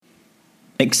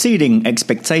Exceeding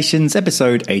Expectations,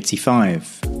 episode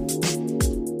 85.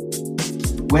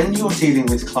 When you're dealing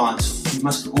with clients, you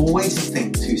must always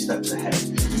think 2 steps ahead.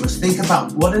 You must think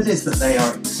about what it is that they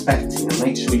are expecting and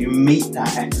make sure you meet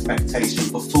that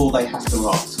expectation before they have to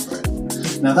ask for it.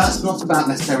 Now, that's not about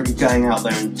necessarily going out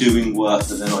there and doing work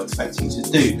that they're not expecting to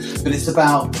do, but it's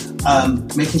about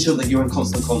making sure that you're in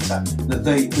constant contact, that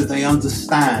they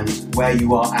understand where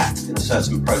you are at in a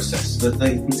certain process, that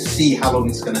they can see how long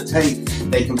it's going to take,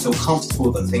 they can feel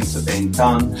comfortable that things are being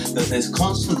done, that there's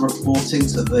constant reporting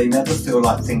so that they never feel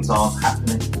like things aren't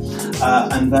happening,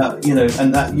 and that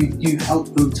you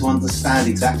help them to understand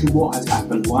exactly what has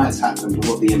happened, why it's happened, and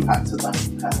what the impact of that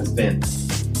has been.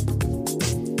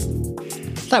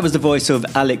 That was the voice of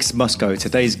Alex Moscow,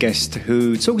 today's guest,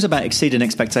 who talks about exceeding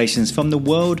expectations from the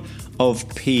world of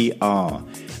PR.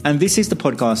 And this is the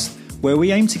podcast where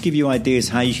we aim to give you ideas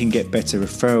how you can get better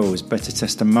referrals, better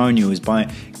testimonials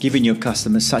by giving your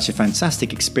customers such a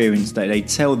fantastic experience that they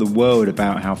tell the world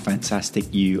about how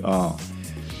fantastic you are.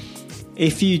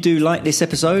 If you do like this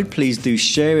episode, please do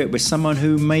share it with someone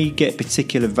who may get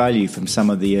particular value from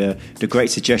some of the great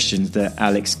suggestions that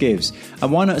Alex gives.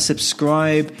 And why not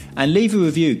subscribe and leave a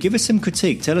review? Give us some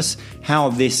critique. Tell us how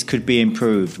this could be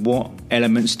improved. What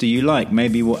elements do you like?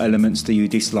 Maybe what elements do you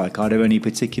dislike? Are there any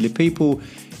particular people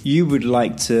you would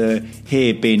like to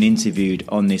hear being interviewed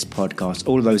on this podcast?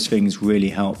 All of those things really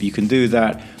help. You can do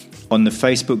that on the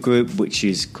Facebook group, which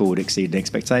is called Exceeding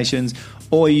Expectations,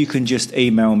 or you can just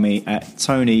email me at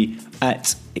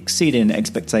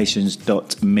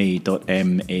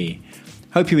tony@exceedingexpectations.me.me.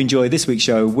 Hope you enjoy this week's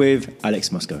show with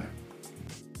Alex Moscow.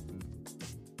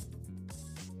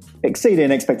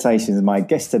 Exceeding Expectations, my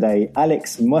guest today,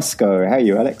 Alex Moscow. How are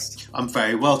you, Alex? I'm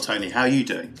very well, Tony. How are you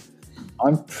doing?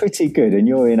 I'm pretty good, and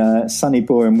you're in sunny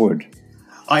Boreham Wood.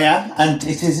 I am, and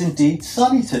it is indeed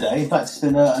sunny today. In fact, it's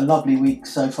been a lovely week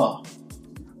so far.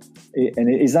 And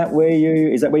is that where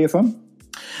you're from?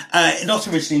 Not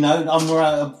originally, no. I'm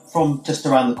from just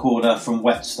around the corner from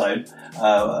Whetstone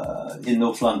in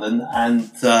North London,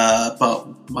 but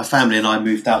my family and I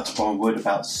moved out to Boreham Wood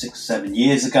about 6-7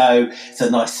 years ago. It's a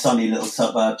nice sunny little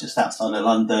suburb just outside of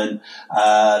London,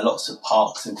 lots of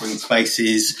parks and green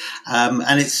spaces,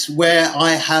 and it's where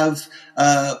I have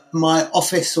my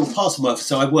office or part of my office.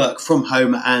 So I work from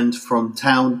home and from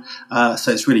town.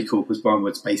 So it's really cool because Boreham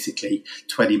Wood's basically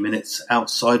 20 minutes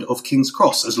outside of King's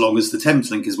Cross, as long as the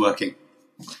Thameslink is working.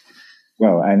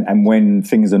 Well, and when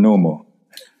things are normal.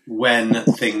 When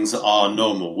things are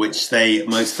normal, which they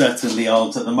most certainly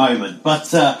aren't at the moment.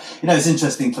 But, it's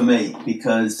interesting for me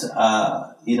because,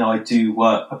 I do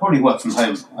work, I probably work from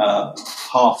home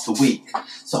half the week.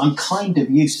 So I'm kind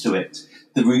of used to it.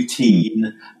 The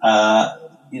routine,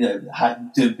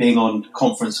 being on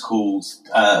conference calls,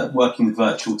 working with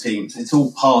virtual teams. It's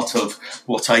all part of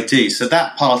what I do. So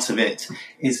that part of it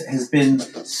has been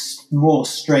more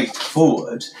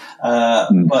straightforward.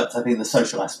 But I think the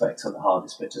social aspects are the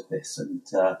hardest bit of this, and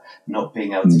not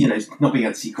being able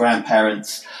to see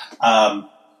grandparents,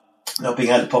 not being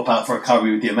able to pop out for a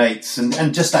curry with your mates,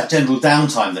 and just that general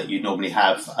downtime that you normally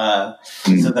have. So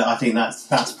that I think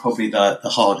that's probably the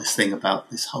hardest thing about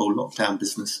this whole lockdown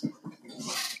business.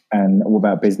 And what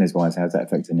about business-wise? How's that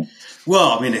affecting you?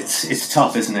 Well, I mean, it's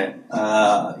tough, isn't it?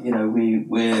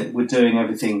 We're doing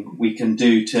everything we can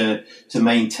do to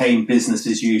maintain business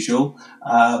as usual,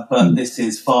 but this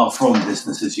is far from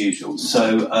business as usual.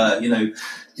 So,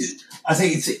 I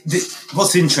think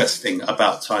what's interesting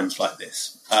about times like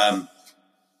this.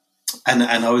 And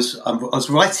I was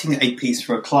writing a piece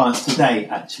for a client today,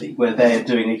 actually, where they're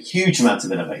doing a huge amount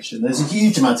of innovation. There's a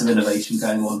huge amount of innovation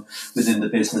going on within the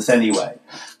business anyway,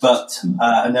 but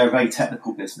and they're a very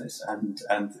technical business, and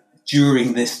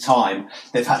during this time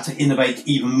they've had to innovate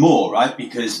even more, right?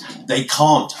 Because they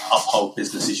can't uphold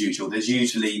business as usual. There's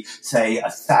usually, say,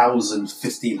 1,000,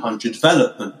 1,500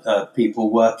 development people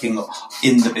working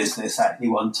in the business at any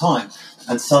one time,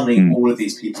 and suddenly all of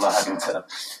these people are having to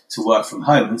work from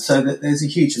home. And so there's a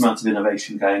huge amount of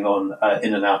innovation going on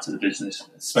in and out of the business,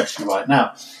 especially right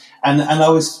now. And I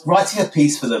was writing a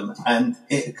piece for them, and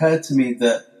it occurred to me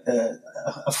that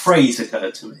a phrase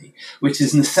occurred to me, which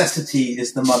is necessity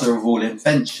is the mother of all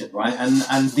invention, right?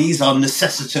 And these are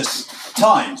necessitous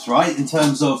times, right? In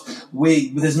terms of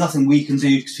there's nothing we can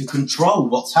do to control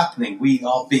what's happening. We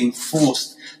are being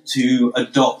forced to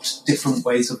adopt different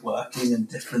ways of working and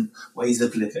different ways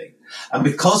of living. And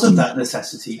because of that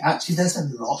necessity, actually, there's a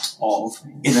lot of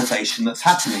innovation that's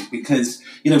happening because,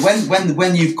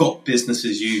 when you've got business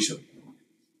as usual,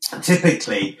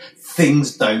 typically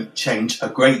things don't change a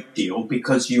great deal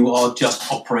because you are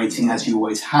just operating as you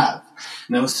always have.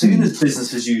 Now, as soon as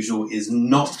business as usual is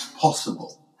not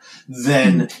possible,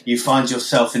 then you find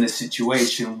yourself in a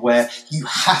situation where you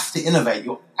have to innovate.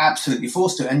 You're absolutely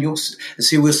forced to. And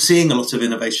we're seeing a lot of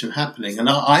innovation happening. And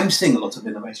I'm seeing a lot of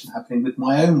innovation happening with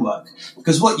my own work.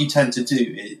 Because what you tend to do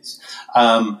is,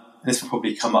 this will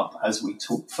probably come up as we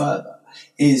talk further,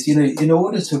 is, in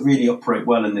order to really operate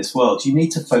well in this world, you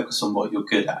need to focus on what you're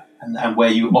good at and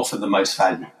where you offer the most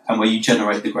value and where you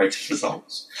generate the greatest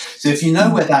results. So if you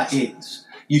know where that is,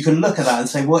 you can look at that and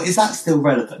say, well, is that still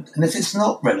relevant? And if it's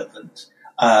not relevant,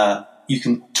 you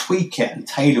can tweak it and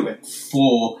tailor it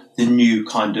for the new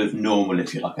kind of normal,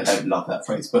 if you like. I don't love that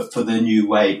phrase, but for the new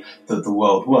way that the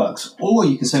world works. Or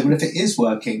you can say, well, if it is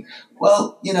working,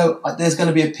 well, there's going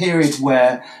to be a period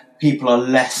where people are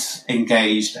less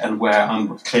engaged and where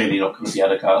I'm clearly not going to be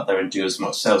able to go out there and do as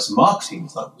much sales and marketing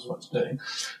as I was once doing.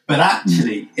 But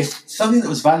actually, if something that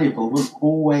was valuable will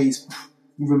always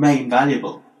remain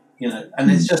valuable. And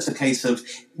it's just a case of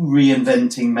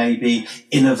reinventing, maybe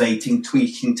innovating,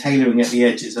 tweaking, tailoring at the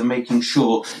edges and making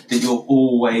sure that you're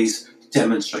always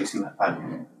demonstrating that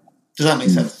value. Does that make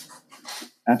sense?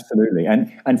 Absolutely.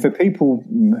 And for people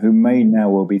who may now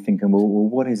well be thinking, well,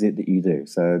 what is it that you do?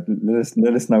 So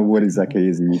let us know what exactly it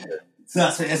is that you do. So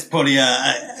that's probably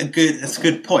a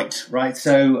good point, right?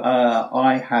 So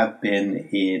I have been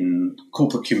in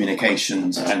corporate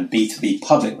communications and B2B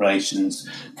public relations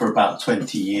for about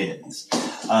 20 years.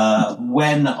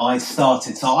 When I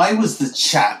started, so I was the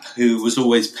chap who was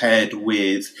always paired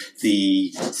with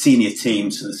the senior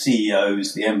teams, so the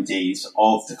CEOs, the MDs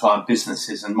of the client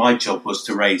businesses, and my job was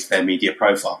to raise their media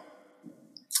profile.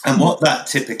 And what that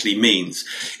typically means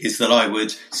is that I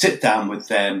would sit down with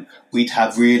them. We'd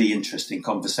have really interesting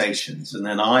conversations. And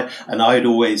then I'd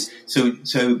always,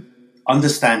 so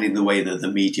understanding the way that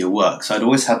the media works, I'd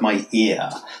always have my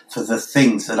ear for the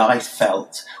things that I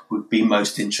felt would be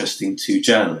most interesting to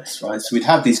journalists, right? So we'd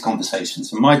have these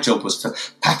conversations, and my job was to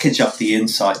package up the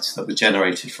insights that were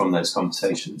generated from those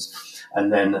conversations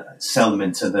and then sell them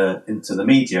into the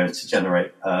media to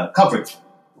generate coverage.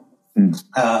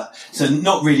 So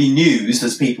not really news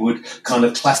as people would kind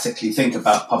of classically think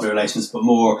about public relations, but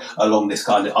more along this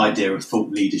kind of idea of thought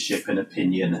leadership and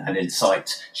opinion and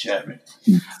insight sharing.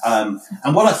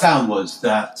 And what I found was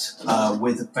that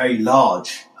with very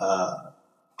large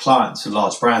clients and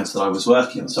large brands that I was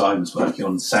working on, so I was working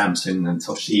on Samsung and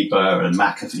Toshiba and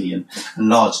McAfee and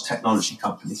large technology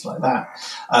companies like that.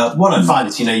 What I find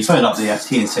is, you phone up the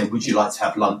FT and say, would you like to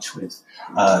have lunch with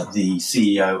the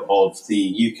CEO of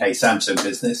the UK Samsung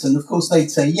business? And of course they'd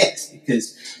say yes,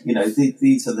 because,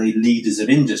 these are the leaders of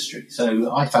industry.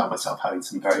 So I found myself having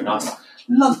some very nice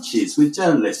lunches with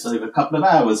journalists over a couple of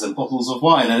hours and bottles of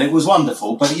wine, and it was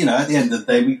wonderful. But at the end of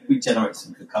the day, we generate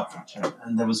some good coverage,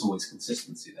 and there was always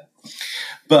consistency there.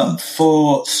 But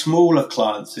for smaller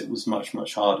clients, it was much,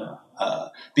 much harder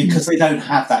because they don't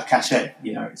have that cachet.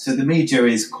 So the media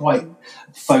is quite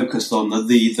focused on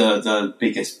the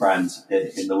biggest brands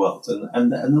in the world,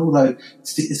 and although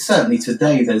certainly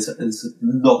today there's a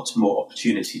lot more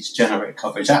opportunity to generate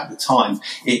coverage, at the time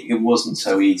it wasn't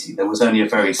so easy. There was only a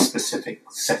very specific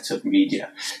set of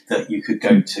media that you could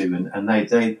go to, and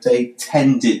they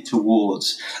tended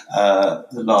towards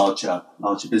the larger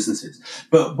businesses.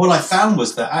 But what I found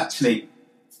was that actually,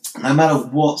 no matter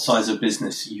what size of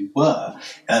business you were,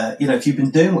 if you've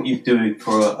been doing what you're doing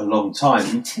for a long time,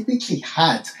 you typically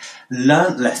had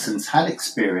learnt lessons, had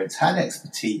experience, had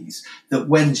expertise that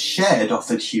when shared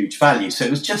offered huge value. So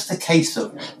it was just a case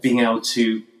of being able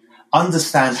to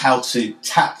understand how to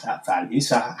tap that value.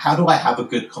 So how do I have a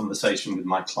good conversation with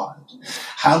my client?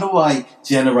 How do I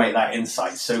generate that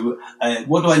insight? So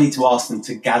what do I need to ask them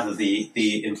to gather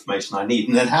the information I need?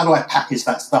 And then how do I package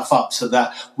that stuff up so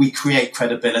that we create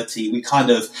credibility? We kind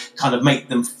of make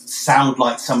them sound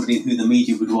like somebody who the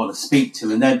media would want to speak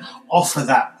to, and then offer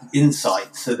that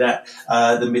insight so that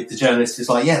the journalist is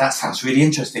like, yeah, that sounds really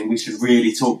interesting. We should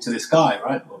really talk to this guy,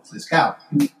 right? Or to this gal.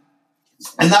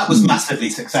 And that was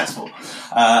massively successful.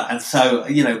 And so,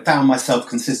 found myself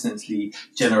consistently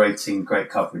generating great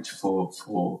coverage for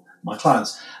my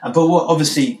clients. But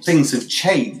obviously things have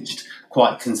changed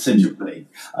quite considerably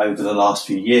over the last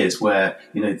few years, where,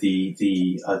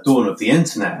 the dawn of the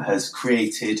internet has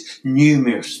created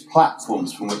numerous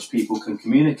platforms from which people can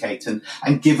communicate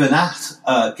and given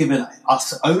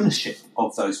us ownership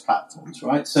of those platforms,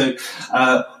 right? So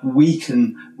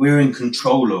we're in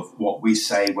control of what we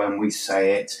say, when we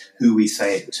say it, who we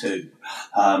say it to,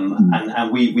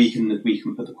 and we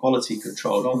can put the quality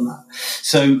control on that.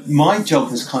 So my job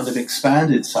has kind of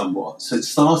expanded somewhat. So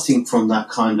starting from that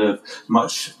kind of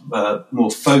much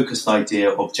more focused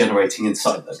idea of generating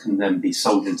insight that can then be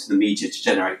sold into the media to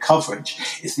generate coverage,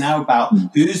 it's now about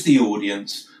who's the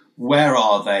audience, where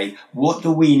are they, what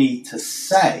do we need to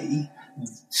say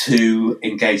to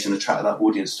engage and attract that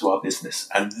audience to our business.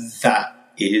 And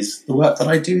that is the work that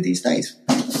I do these days.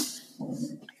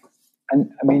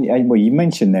 And I mean, well, you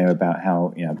mentioned there about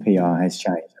how, you know, PR has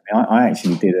changed. I mean, I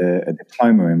actually did a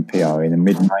diploma in PR in the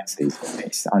mid-90s.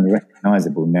 It's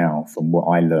unrecognisable now from what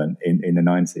I learned in the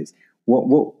 90s.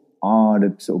 What are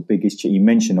the sort of biggest, you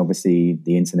mentioned obviously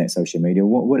the internet, social media,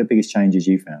 what are the biggest changes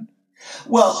you found?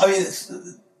 Well, I mean,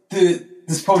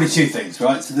 there's probably two things,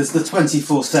 right? So there's the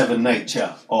 24/7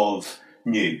 nature of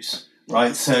news,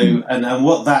 right? So, and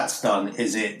what that's done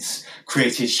is it's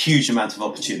created a huge amount of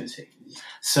opportunity.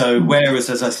 So whereas,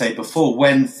 as I say before,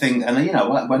 when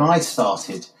I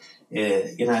started,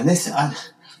 and this,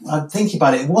 I'm thinking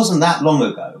about it, it wasn't that long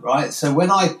ago, right? So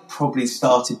when I probably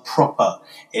started proper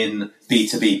in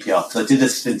B2B PR, because I did a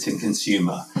stint in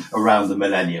consumer around the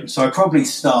millennium. So I probably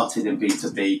started in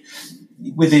B2B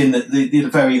within the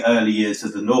very early years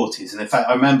of the noughties. And in fact,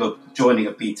 I remember joining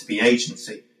a B2B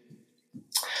agency,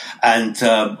 and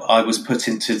I was put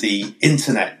into the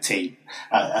internet team,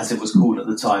 as it was called at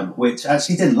the time, which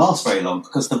actually didn't last very long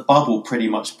because the bubble pretty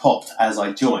much popped as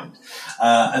I joined.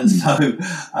 So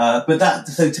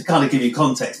to kind of give you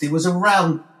context, it was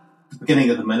around the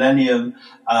beginning of the millennium,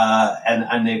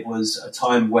 and it was a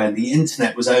time when the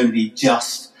internet was only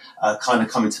just kind of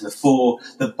coming to the fore.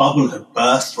 The bubble had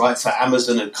burst, right? So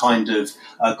Amazon had kind of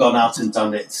gone out and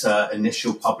done its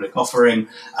initial public offering,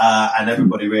 and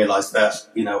everybody realized that,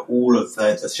 you know, all of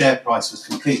the share price was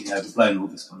completely overblown, all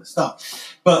this kind of stuff.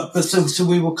 But so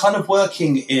we were kind of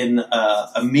working in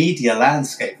a media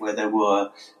landscape where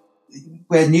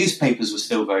newspapers were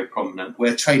still very prominent,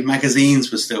 where trade magazines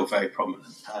were still very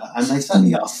prominent, and they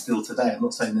certainly are still today. I'm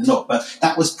not saying they're not, but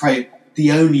that was the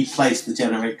only place to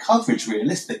generate coverage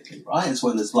realistically, right? As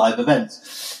well as live events.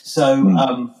 So, you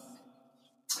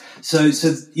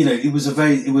know, it was a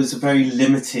very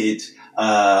limited,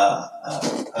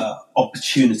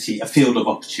 opportunity, a field of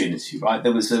opportunity, right?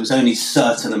 There was only a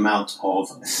certain amount of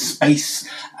space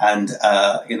and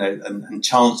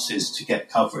chances to get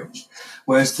coverage.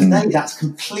 Whereas today, that's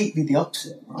completely the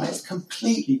opposite, right? It's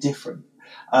completely different.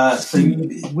 So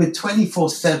with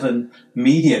 24/7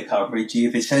 media coverage,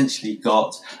 you've essentially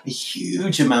got a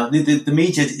huge amount. The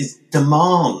media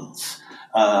demands,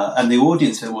 and the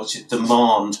audience that watch it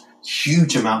demand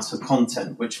huge amounts of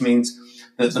content, which means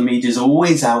that the media is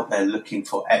always out there looking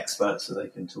for experts that they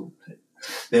can talk to.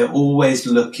 They're always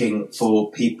looking for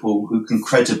people who can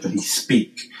credibly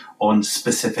speak on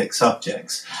specific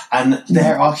subjects. And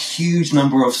there are a huge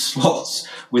number of slots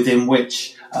within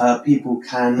which people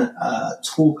can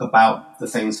talk about the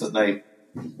things that they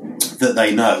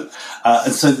know,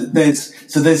 and so there's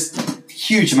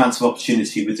huge amounts of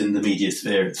opportunity within the media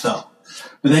sphere itself.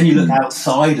 But then you look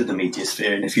outside of the media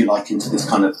sphere, and if you like, into this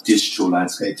kind of digital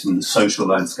landscape and the social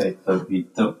landscape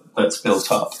that's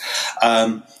built up.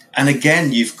 And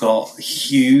again, you've got a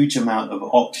huge amount of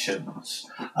options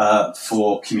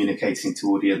for communicating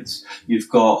to audience. You've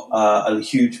got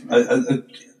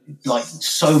like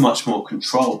so much more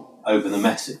control over the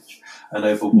message and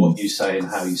over what you say and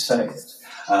how you say it,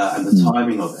 and the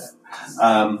timing of it.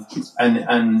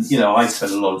 And you know, I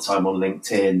spend a lot of time on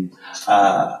LinkedIn,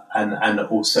 and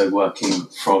also working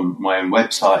from my own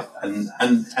website, and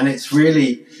it's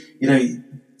really, you know,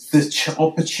 the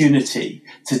opportunity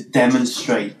to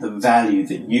demonstrate the value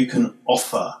that you can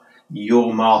offer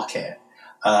your market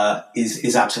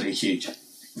is absolutely huge.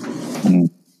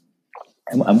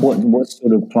 And what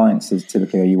sort of clients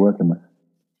typically are you working with?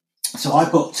 So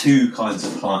I've got two kinds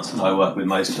of clients that I work with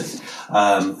mostly.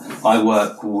 I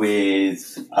work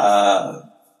with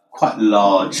quite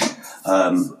large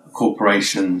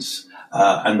corporations,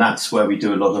 and that's where we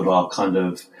do a lot of our kind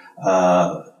of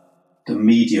the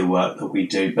media work that we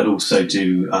do, but also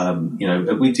do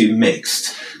we do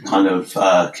mixed kind of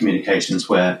communications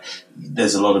where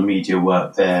there's a lot of media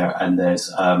work there, and there's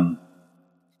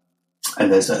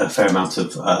a fair amount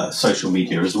of social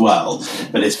media as well,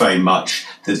 but it's very much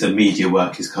the media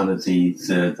work is kind of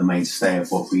the mainstay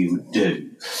of what we would do.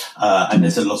 And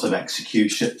there's a lot of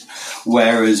execution.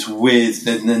 Whereas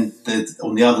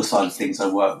on the other side of things, I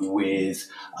work with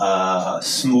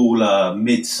smaller,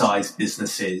 mid-sized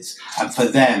businesses, and for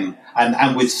them,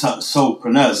 and with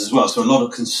solopreneurs as well. So a lot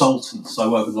of consultants. I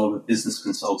work with a lot of business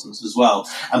consultants as well.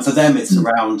 And for them, it's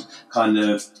around kind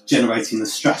of generating the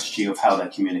strategy of how they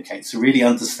communicate. So really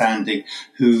understanding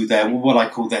who what I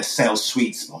call their sales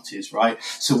sweet spot is, right?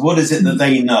 So what is it that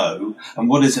they know, and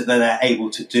what is it that they're able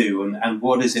to do, and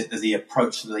what is it that the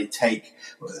approach that they take?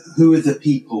 Who are the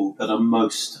people that are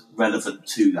most relevant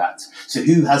to that? So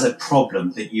who has a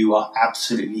problem that you are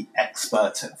absolutely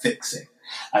expert at fixing?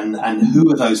 And who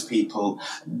are those people?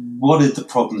 What are the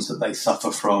problems that they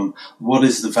suffer from? What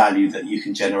is the value that you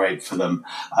can generate for them?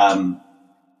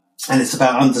 And it's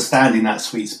about understanding that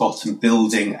sweet spot and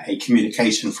building a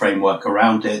communication framework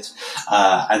around it,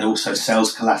 and also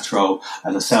sales collateral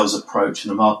and a sales approach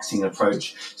and a marketing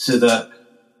approach, so that,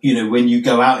 you know, when you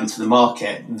go out into the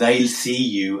market, they see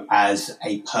you as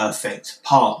a perfect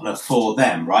partner for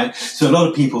them, right? So a lot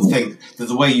of people think that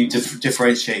the way you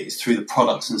differentiate is through the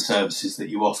products and services that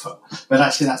you offer. But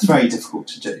actually, that's very difficult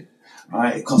to do,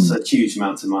 right? It costs a huge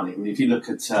amount of money. I mean, if you look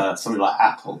at somebody like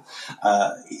Apple,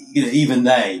 you know, even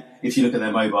if you look at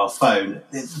their mobile phone,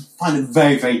 they find it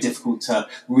very, very difficult to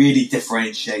really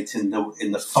differentiate in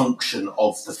the function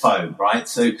of the phone, right?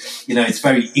 So, you know, it's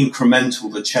very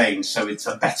incremental, the change. So it's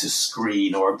a better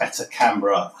screen or a better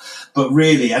camera, but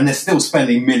really, and they're still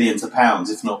spending millions of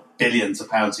pounds, if not billions of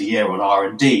pounds a year on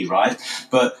R&D, right?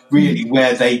 But really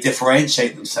where they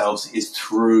differentiate themselves is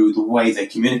through the way they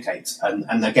communicate.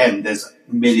 And again, there's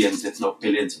millions, if not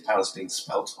billions of pounds being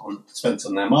spent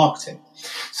on their marketing.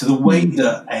 So the way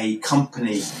that a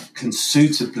company can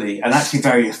suitably and actually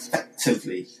very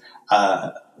effectively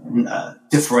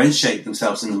differentiate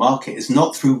themselves in the market is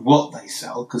not through what they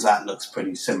sell, because that looks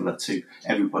pretty similar to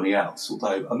everybody else,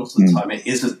 although a lot of the time it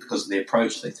isn't because of the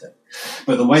approach they take.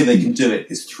 But the way they can do it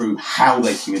is through how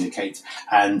they communicate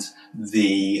and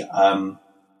the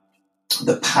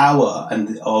power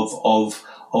and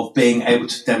of being able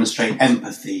to demonstrate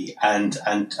empathy and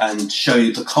show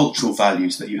you the cultural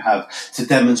values that you have, to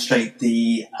demonstrate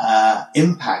the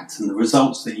impact and the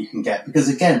results that you can get. Because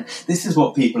again, this is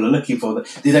what people are looking for.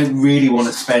 They don't really want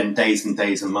to spend days and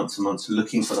days and months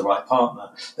looking for the right partner.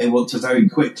 They want to very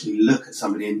quickly look at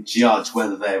somebody and judge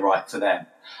whether they're right for them.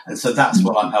 And so that's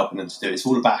what I'm helping them to do. It's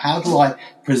all about how do I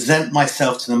present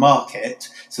myself to the market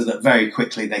so that very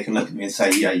quickly they can look at me and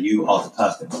say, yeah, you are the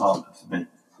perfect partner for me.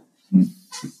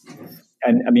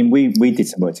 And I mean, we did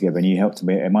some work together, and you helped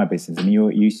me in my business. I mean,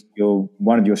 you're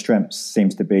one of your strengths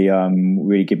seems to be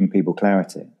really giving people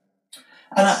clarity.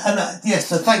 Yes,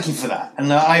 so thank you for that.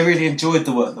 And I really enjoyed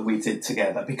the work that we did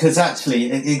together, because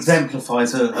actually it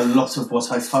exemplifies a lot of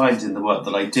what I find in the work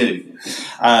that I do.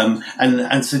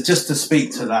 And so just to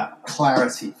speak to that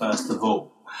clarity, first of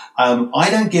all, I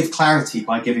don't give clarity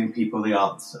by giving people the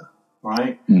answer,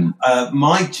 right?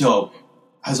 My job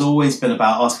has always been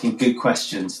about asking good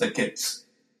questions that gets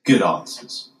good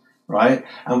answers, right?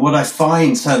 And what I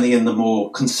find, certainly in the more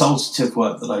consultative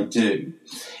work that I do,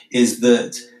 is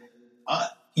that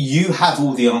you have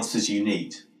all the answers you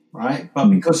need, right? But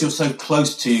because you're so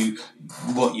close to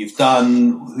what you've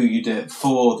done, who you do it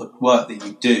for, the work that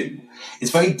you do,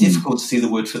 it's very difficult to see the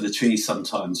wood for the trees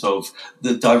sometimes of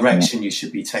the direction you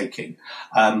should be taking.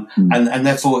 And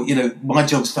therefore, you know, my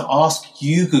job is to ask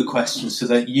you good questions so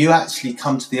that you actually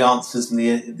come to the answers and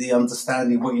the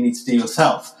understanding of what you need to do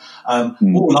yourself.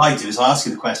 All I do is I ask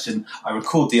you the question, I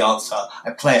record the answer,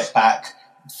 I play it back,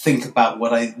 think about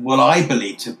what I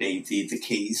believe to be the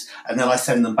keys, and then I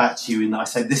send them back to you and I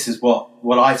say, this is what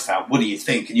I found, what do you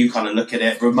think? And you kind of look at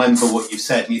it, remember what you've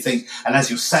said, and you think, and as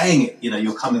you're saying it, you know,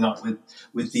 you're coming up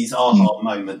with these aha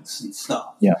moments and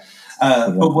stuff.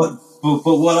 But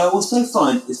what I also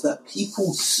find is that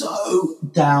people so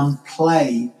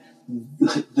downplay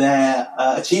their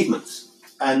achievements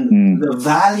and the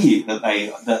value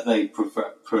that they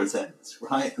present,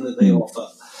 right, and that they offer,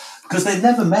 because they've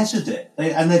never measured it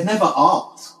and they've never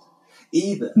asked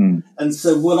either. And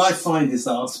so what I find is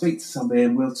that I'll speak to somebody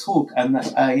and we'll talk, and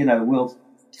we'll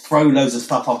throw loads of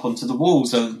stuff up onto the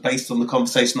walls based on the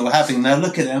conversation that we're having, and they'll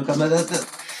look at it and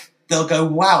they'll go,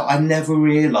 wow, I never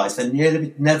realised, I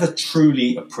never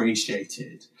truly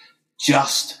appreciated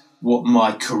just what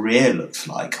my career looks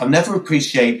like. I never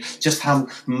appreciate just how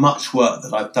much work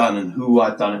that I've done and who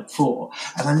I've done it for.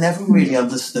 And I never really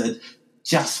understood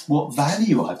just what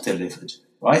value I've delivered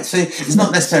right? So it's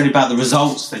not necessarily about the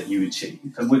results that you achieve.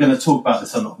 And we're going to talk about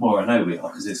this a lot more, I know we are,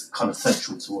 because it's kind of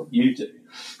central to what you do.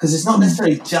 Because it's not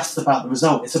necessarily just about the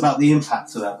result, it's about the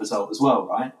impact of that result as well,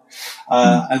 right?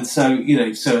 And so,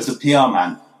 so as a PR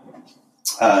man,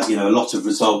 a lot of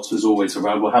results was always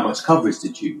around, well, how much coverage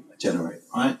did you generate,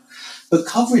 right? But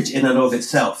coverage in and of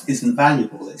itself isn't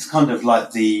valuable. It's kind of like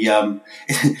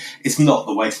it's not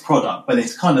the waste product, but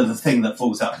it's kind of the thing that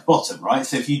falls out the bottom, right?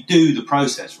 So if you do the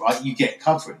process right, you get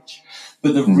coverage.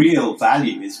 But the real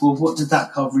value is, well, what did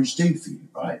that coverage do for you,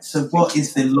 right? So what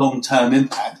is the long-term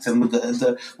impact, and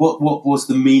what was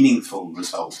the meaningful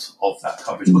result of that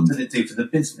coverage? What did it do for the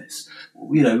business?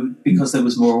 Because there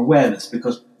was more awareness,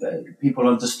 because people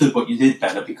understood what you did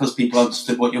better, because people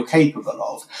understood what you're capable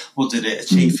of. What did it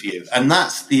achieve for you? And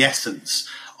that's the essence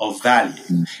of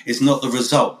value. It's not the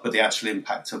result, but the actual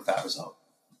impact of that result.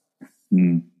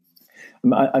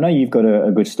 I know you've got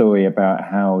a good story about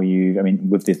how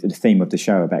with the theme of the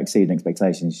show about exceeding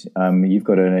expectations, you've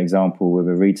got an example with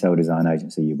a retail design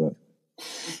agency you work.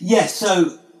 Yeah,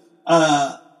 so,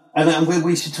 and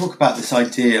we should talk about this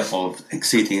idea of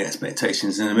exceeding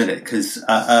expectations in a minute, because,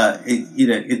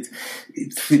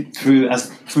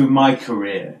 through my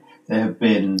career, there have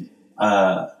been,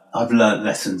 I've learned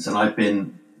lessons, and I've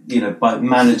been, by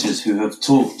managers who have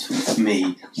taught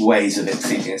me ways of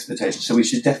exceeding expectations. So we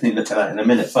should definitely look at that in a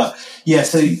minute. But yeah,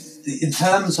 so in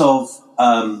terms of,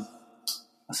 so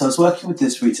I was working with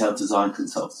this retail design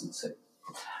consultancy,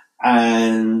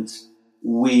 and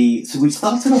we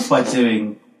started off by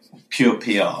doing pure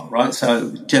PR, right?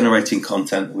 So generating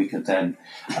content that we could then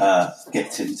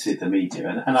get into the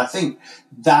media. And I think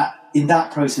that in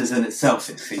that process in itself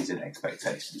exceeded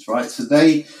expectations, right? So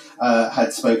they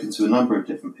had spoken to a number of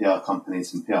different PR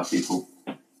companies and PR people,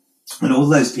 and all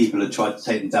those people had tried to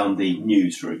take them down the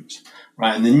news route,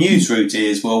 right? And the news route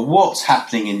is, well, what's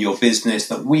happening in your business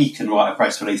that we can write a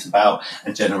press release about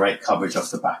and generate coverage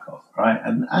off the back of, right?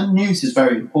 And news is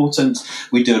very important.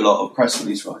 We do a lot of press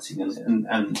release writing,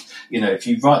 and if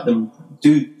you write the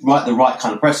right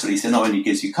kind of press release, it not only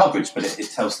gives you coverage, but it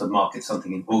tells the market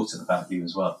something important about you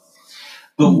as well.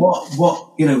 But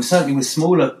what certainly with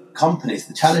smaller companies,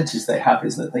 the challenges they have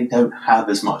is that they don't have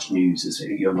as much news as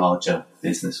your larger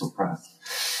business or brand.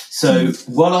 So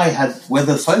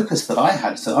the focus that I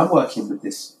had, so I'm working with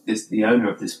the owner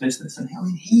of this business, and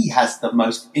he has the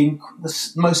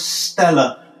most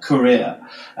stellar career.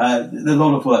 A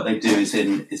lot of work they do is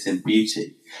in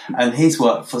beauty, and he's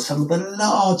worked for some of the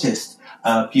largest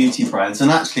beauty brands,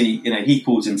 and actually, he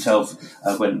called himself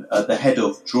the head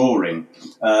of drawing,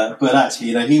 but actually,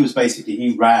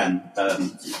 he ran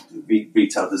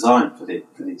retail design for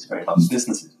these very large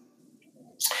businesses.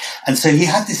 And so he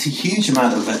had this huge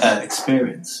amount of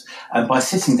experience, and by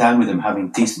sitting down with him,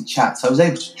 having decent chats, I was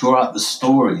able to draw out the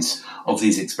stories of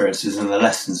these experiences and the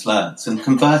lessons learned, and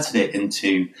converted it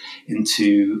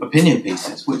into opinion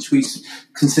pieces, which we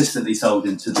consistently sold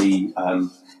into the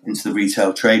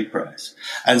retail trade press.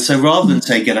 And so rather than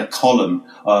say get a column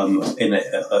in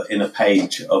a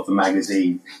page of the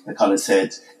magazine that kind of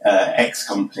said X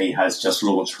company has just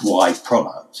launched Y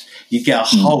product, you get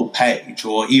a whole page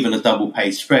or even a double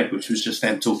page spread, which was just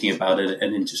them talking about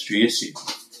an industry issue.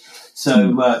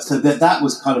 So that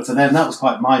was kind of, for them, that was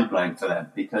quite mind-blowing for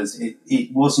them, because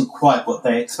it wasn't quite what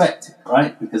they expected,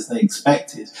 right? Because they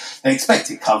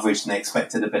expected coverage, and they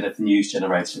expected a bit of news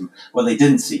generation. What they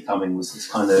didn't see coming was this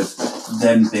kind of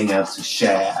them being able to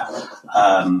share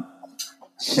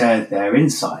their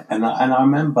insight. And I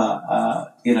remember,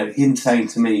 him saying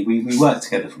to me, we worked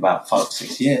together for about 5 or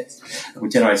 6 years, and we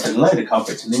generated a load of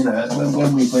coverage. And,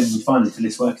 when we finally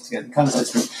finished working together, he kind of said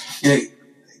to me,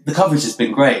 the coverage has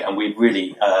been great, and we've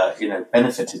really,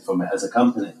 benefited from it as a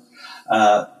company.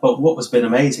 But what has been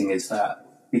amazing is that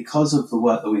because of the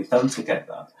work that we've done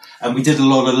together, and we did a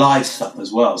lot of live stuff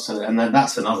as well. So, and then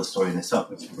that's another story in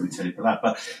itself, which I'll probably tell you about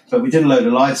that. But we did a load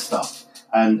of live stuff,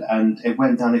 and it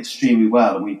went down extremely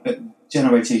well, and we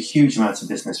generated a huge amount of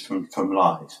business from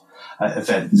live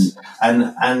events.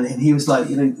 And he was like,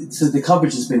 so the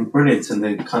coverage has been brilliant, and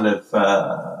the kind of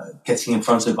getting in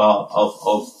front of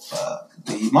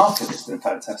the market has been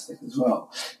fantastic as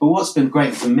well. But what's been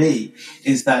great for me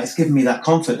is that it's given me that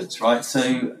confidence, right?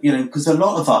 So, because a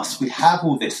lot of us, we have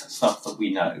all this stuff that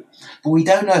we know, but we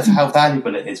don't know how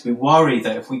valuable it is. We worry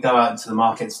that if we go out into the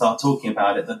market and start talking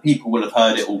about it, that people will have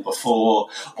heard it all before,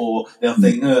 or they'll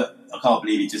think, I can't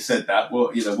believe he just said that.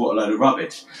 What a load of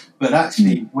rubbish. But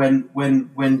actually, when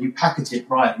you package it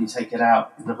right and you take it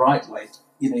out in the right way,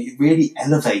 it really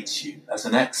elevates you as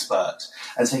an expert.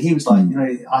 And so he was like,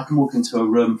 I can walk into a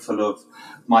room full of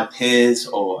my peers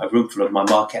or a room full of my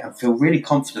market and feel really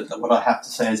confident that what I have to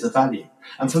say is of value.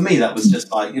 And for me, that was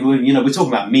just like, we're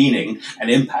talking about meaning and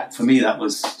impact. For me, that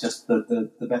was just the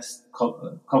best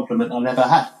compliment I've ever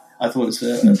had. I thought it's,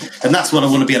 and that's what I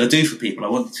want to be able to do for people. I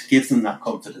want to give them that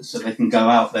confidence so they can go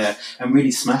out there and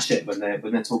really smash it when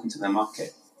they're talking to their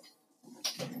market.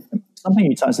 Something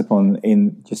you touched upon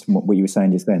in just what you were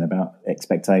saying just then about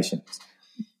expectations.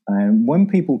 And when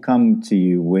people come to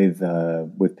you with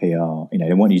PR,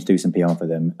 they want you to do some PR for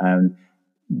them. And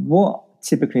what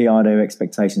typically are their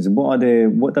expectations, and what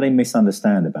do they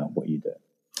misunderstand about what you do?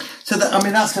 So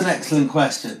that's an excellent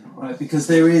question, right? Because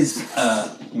there is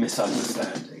a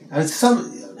misunderstanding, and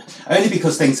only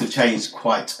because things have changed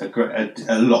quite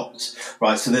a lot,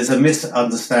 right? So there's a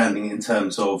misunderstanding in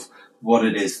terms of what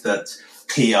it is that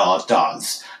PR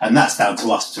does, and that's down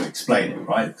to us to explain it,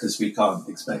 right? Because we can't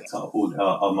expect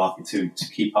our market to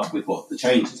keep up with what the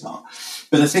changes are.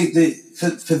 But I think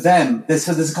that for them, there's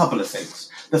a couple of things.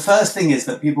 The first thing is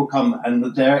that people come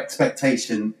and their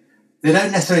expectation, they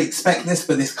don't necessarily expect this,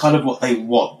 but it's kind of what they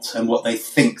want and what they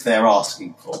think they're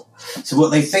asking for. So what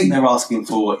they think they're asking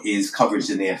for is coverage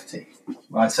in the FT,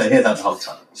 right? So I hear that the whole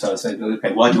time. So I say,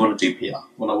 okay, why do you want to do PR?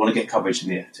 Well, I want to get coverage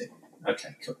in the FT. Okay,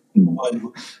 cool.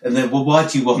 And then, why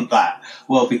do you want that?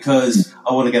 Well, because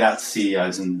I want to get out to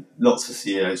CEOs, and lots of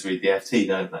CEOs read the FT,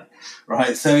 don't they?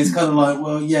 Right? So it's kind of like,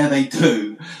 well, yeah, they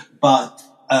do, but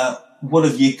what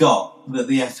have you got that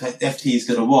the FT is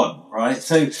going to want, right?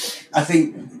 So I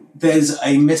think there's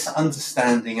a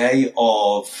misunderstanding,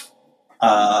 of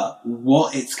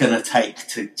what it's going to take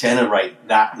to generate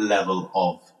that level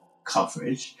of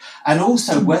coverage, and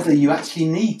also whether you actually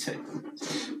need to,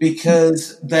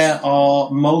 because there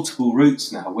are multiple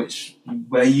routes now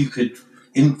where you could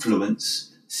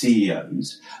influence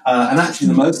CEOs, and actually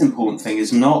the most important thing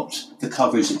is not the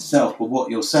coverage itself, but what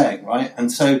you're saying, right?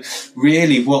 And so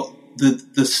really what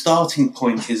the starting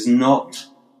point is not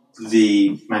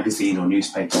the magazine or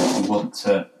newspaper that you want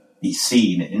to be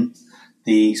seen in.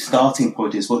 The starting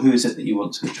point is, well, who is it that you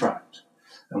want to attract,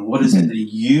 and what is it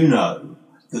that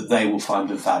that they will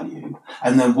find of value,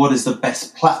 and then what is the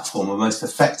best platform or most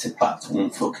effective platform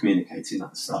for communicating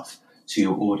that stuff to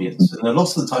your audience. And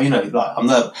lots of the time, I'm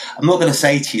not going to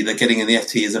say to you that getting in the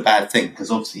FT is a bad thing, because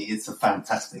obviously it's a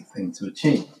fantastic thing to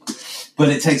achieve, but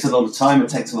it takes a lot of time, it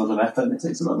takes a lot of effort, and it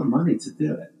takes a lot of money to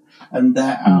do it. And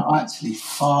there are actually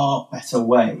far better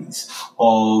ways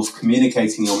of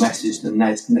communicating your message than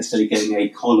necessarily getting a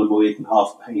column or even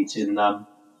half a page in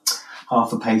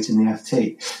the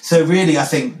FT. So really, I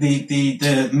think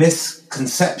the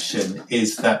misconception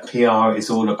is that PR is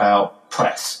all about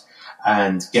press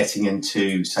and getting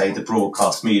into, say, the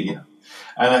broadcast media.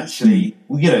 And actually,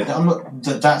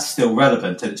 that's still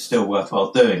relevant and it's still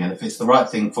worthwhile doing. And if it's the right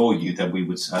thing for you, then we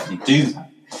would certainly do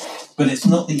that. But it's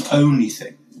not the only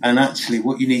thing. And actually,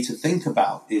 what you need to think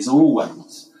about is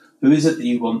always, who is it that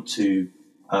you want to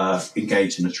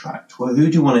engage and attract? Well, who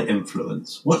do you want to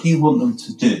influence? What do you want them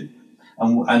to do?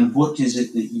 And what is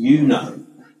it that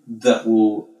that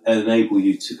will enable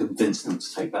you to convince them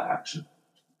to take that action?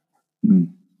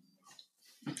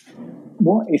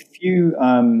 What if you,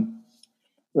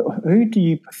 who do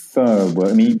you prefer work?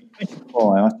 I mean,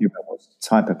 before I asked you about what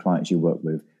type of clients you work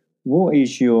with.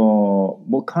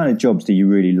 What kind of jobs do you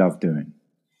really love doing?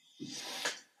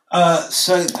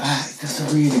 So that's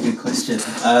a really good question.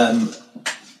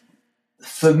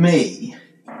 For me,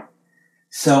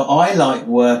 so I like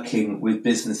working with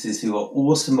businesses who are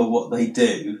awesome at what they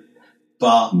do,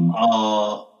 but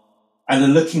are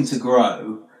looking to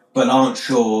grow, but aren't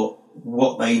sure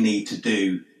what they need to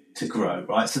do to grow.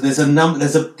 Right. So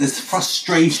there's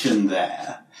frustration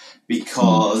there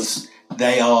because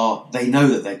they know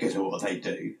that they're good at what they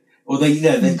do, or they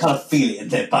kind of feel it in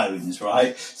their bones,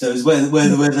 right? So it's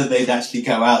whether they'd actually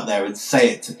go out there and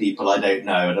say it to people, I don't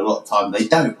know, and a lot of time they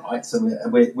don't, right? So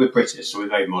we're British, so we're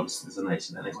very modest as a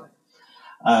nation anyway.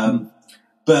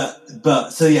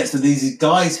 So these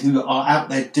guys who are out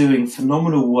there doing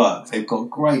phenomenal work, they've got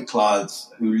great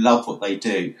clients who love what they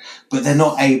do, but they're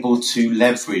not able to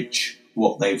leverage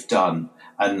what they've done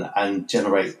and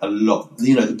generate a lot,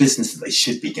 the business that they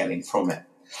should be getting from it.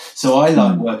 So I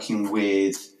like working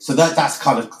with, so that's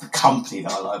kind of the company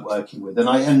that I like working with.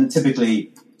 And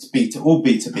typically all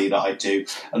B2B that I do,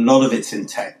 a lot of it's in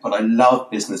tech, but I love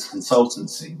business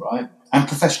consultancy, right? And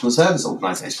professional service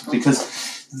organizations,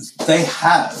 because they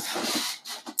have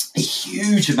a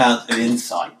huge amount of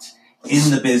insight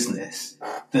in the business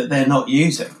that they're not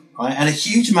using, right? And a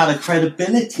huge amount of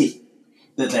credibility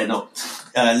that they're not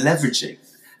leveraging.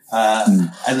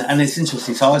 And it's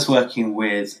interesting. So I was working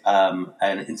with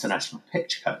an international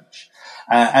pitch coach,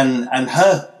 and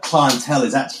her clientele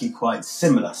is actually quite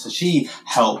similar. So she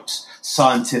helps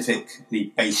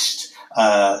scientifically based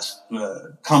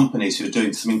companies who are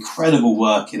doing some incredible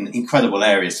work in incredible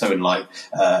areas. So in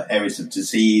areas of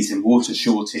disease, in water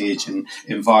shortage and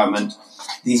environment.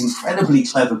 These incredibly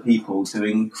clever people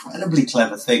doing incredibly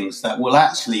clever things that will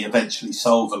actually eventually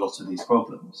solve a lot of these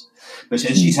problems. And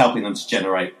she's helping them to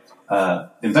generate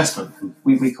investment.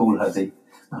 We call her I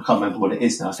can't remember what it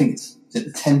is now. I think it's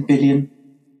the 10 billion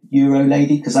euro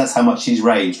lady, because that's how much she's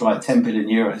raised, right? 10 billion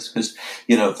euros, because,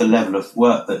 the level of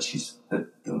work that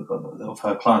of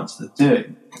her clients are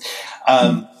doing.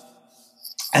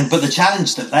 But the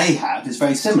challenge that they have is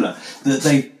very similar, that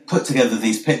they put together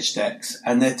these pitch decks,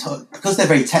 and because they're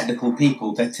very technical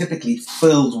people, they're typically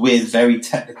filled with very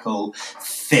technical,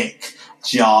 thick,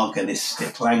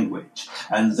 jargonistic language,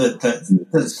 and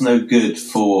that's no good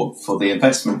for the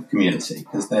investment community,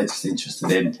 because they're just interested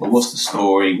in, well, what's the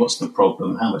story, what's the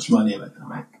problem, how much money am I going to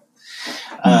make?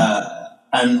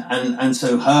 And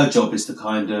so her job is to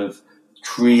kind of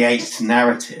create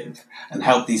narrative and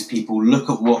help these people look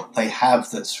at what they have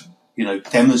that's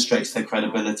demonstrates their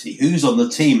credibility. Who's on the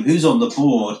team? Who's on the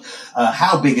board?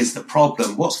 How big is the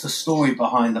problem? What's the story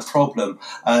behind the problem?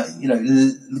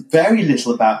 Very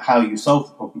little about how you solve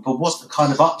the problem, but what's the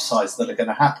kind of upsides that are going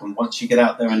to happen once you get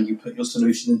out there and you put your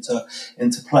solution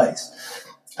into place?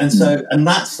 And so, and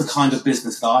that's the kind of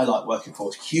business that I like working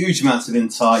for. Huge amounts of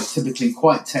insight, typically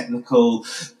quite technical,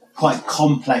 quite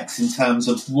complex in terms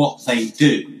of what they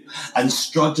do, and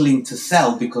struggling to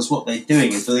sell because what they're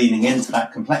doing is leaning into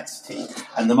that complexity,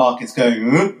 and the market's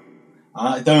going,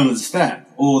 I don't understand.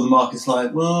 Or the market's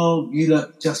like, well, you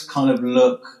look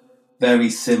very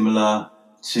similar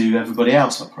to everybody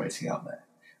else operating out there,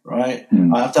 right?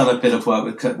 I've done a bit of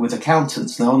work with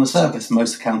accountants. Now, on the surface,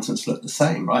 most accountants look the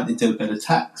same, right? They do a bit of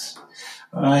tax,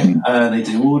 right? They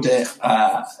do audit.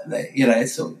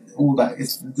 It's all that.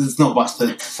 There's not much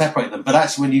to separate them. But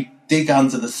actually, when you dig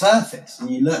under the surface and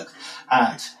you look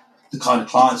at the kind of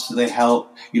clients that they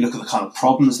help, you look at the kind of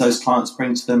problems those clients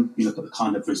bring to them, you look at the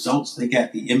kind of results they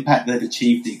get, the impact they've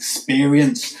achieved, the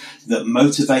experience that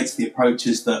motivates the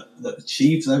approaches that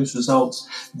achieve those results,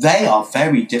 they are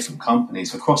very different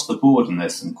companies across the board. And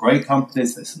there's some great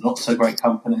companies, there's some not so great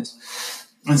companies.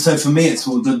 And so for me, it's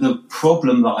all the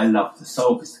problem that I love to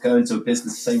solve is to go into a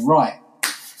business and say, right,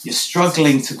 you're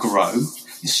struggling to grow,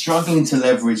 you're struggling to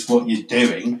leverage what you're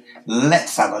doing,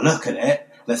 let's have a look at it,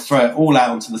 let's throw it all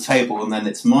out onto the table, and then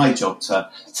it's my job to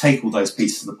take all those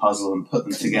pieces of the puzzle and put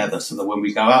them together so that when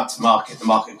we go out to market, the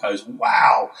market goes,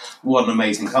 wow, what an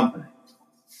amazing company.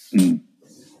 Do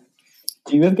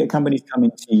you ever get companies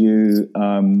coming to you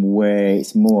where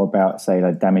it's more about, say,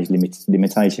 like damage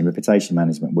limitation, reputation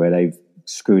management, where they've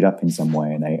screwed up in some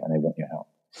way and they want your help?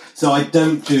 So I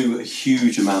don't do a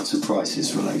huge amount of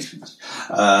crisis relations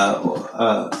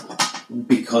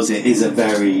because it is a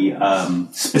very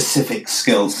specific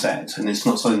skill set, and it's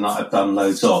not something that I've done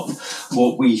loads of.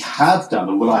 What we have done,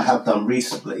 and what I have done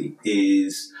recently,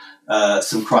 is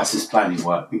some crisis planning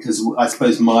work, because I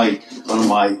suppose one of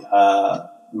my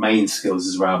main skills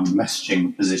is around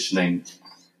messaging, positioning,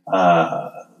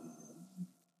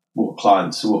 what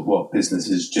clients, what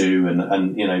businesses do,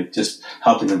 and just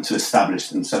helping them to establish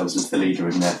themselves as the leader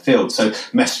in their field. So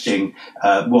messaging,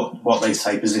 what they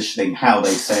say, positioning, how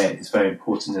they say it is very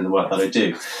important in the work that I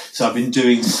do. So I've been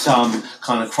doing some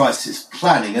kind of crisis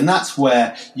planning, and that's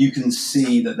where you can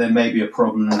see that there may be a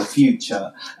problem in the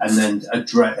future, and then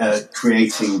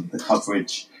creating the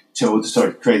coverage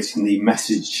creating the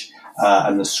message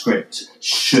and the script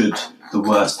should the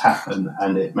worst happen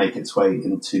and it make its way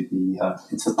into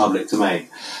the public domain.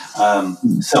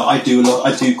 So I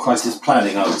do crisis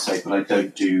planning, I would say, but I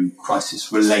don't do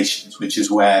crisis relations, which is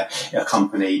where a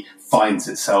company finds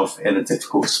itself in a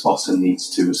difficult spot and needs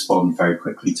to respond very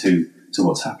quickly to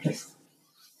what's happening.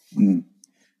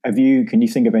 Can you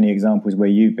think of any examples where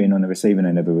you've been on the receiving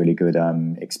end of a really good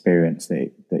experience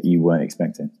that you weren't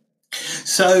expecting?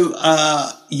 So,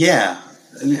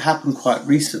 it happened quite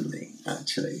recently,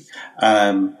 actually.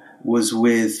 Was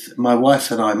with my wife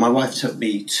and I. My wife took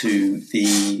me to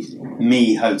the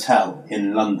Me Hotel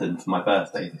in London for my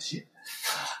birthday this year.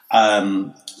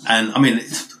 And I mean,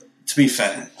 to be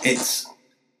fair, it's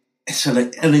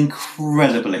an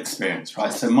incredible experience,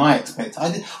 right? So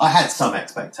I had some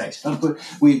expectations.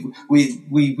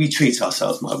 We treat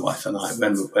ourselves, my wife and I,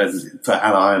 when for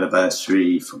our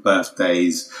anniversary, for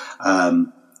birthdays,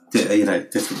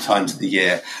 different times of the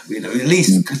year. At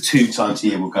least 2 times a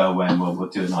year we'll go away and we'll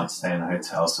do a night stay in a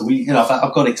hotel. So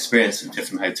I've got experience in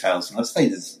different hotels, and I've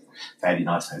stayed fairly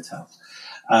nice hotel.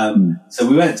 So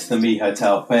we went to the Me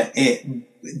Hotel, but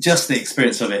just the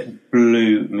experience of it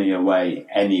blew me away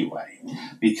anyway,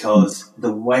 because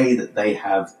the way that they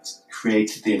have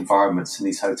created the environments in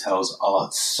these hotels are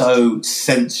so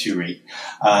sensory,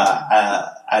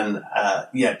 and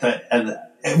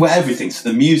everything. So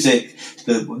the music,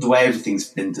 the way everything's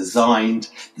been designed,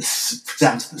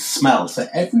 down to the smell. So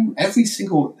every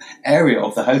single area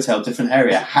of the hotel, different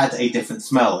area, had a different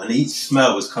smell, and each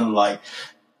smell was kind of like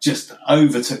just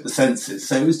overtook the senses.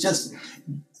 So it was just,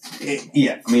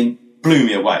 blew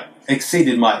me away.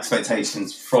 Exceeded my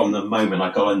expectations from the moment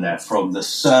I got in there, from the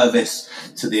service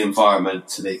to the environment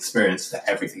to the experience to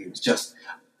everything. It was just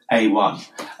A1.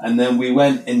 And then we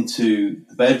went into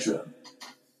the bedroom,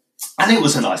 and it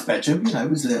was a nice bedroom. You know,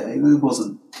 it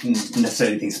wasn't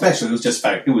necessarily anything special. It was just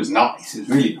it was nice. It was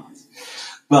really nice.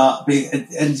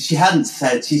 And she hadn't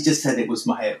said. She just said it was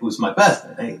my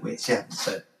birthday. She hadn't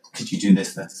said, could you do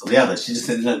this, or the other? She just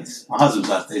said, look, it's my husband's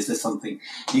birthday. Is there something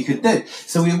you could do?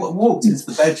 So we walked into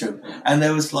the bedroom, and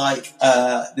there was like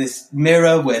this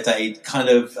mirror where they kind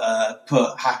of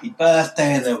put happy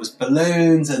birthday, and there was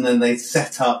balloons, and then they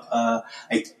set up a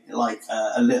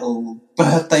little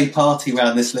birthday party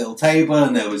around this little table,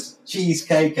 and there was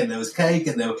cheesecake, and there was cake,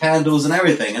 and there were candles and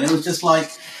everything. And it was just like,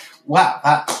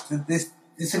 wow,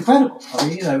 it's incredible. I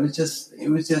mean, it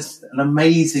was just an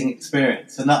amazing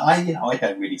experience. And I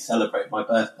don't really celebrate my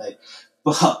birthday,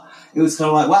 but it was kind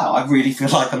of like, wow, I really feel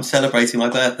like I'm celebrating my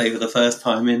birthday for the first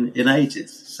time in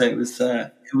ages. So it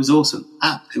was awesome.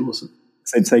 Absolutely awesome.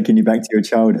 So taking you back to your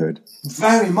childhood.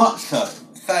 Very much so.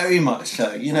 Very much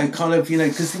so.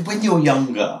 Because when you're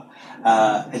younger,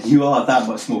 and you are that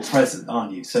much more present,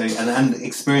 aren't you? So, and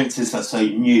experiences are so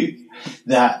new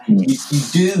that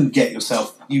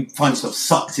you find yourself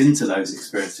sucked into those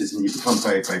experiences, and you become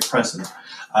very, very present.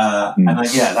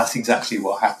 That's exactly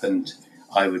what happened,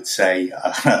 I would say,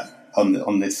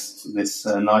 on this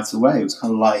night away. It was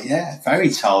kind of like, very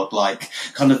childlike,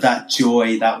 kind of that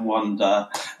joy, that wonder.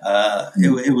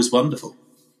 It was wonderful.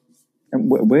 And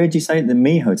where did you say the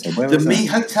Me Hotel? Where was Me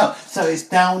Hotel. So it's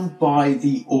down by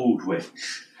the Aldwych.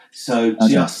 So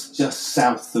just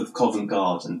south of Covent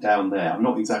Garden, down there. I'm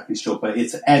not exactly sure, but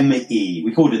it's ME.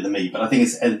 We called it the Me, but I think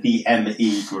it's the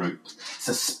ME group. It's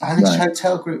a Spanish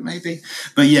hotel group, maybe.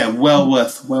 But yeah, well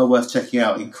worth checking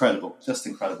out. Incredible, just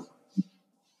incredible.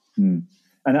 And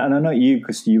I know you,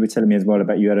 because you were telling me as well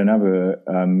about you had another,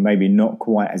 maybe not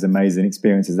quite as amazing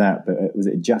experience as that, but was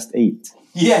it Just Eat?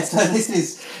 Yeah, it's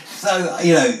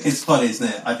funny, isn't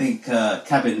it? I think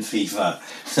cabin fever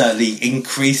certainly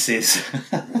increases.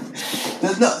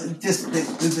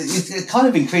 It kind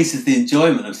of increases the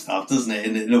enjoyment of stuff, doesn't it?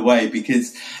 In a way,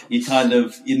 because you're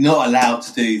not allowed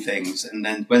to do things, and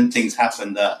then when things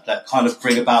happen that kind of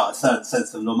bring about a certain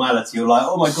sense of normality, you're like,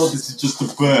 oh my god, this is just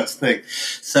the worst thing.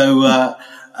 So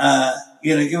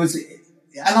it was.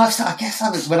 And I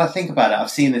guess when I think about it,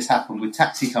 I've seen this happen with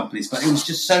taxi companies, but it was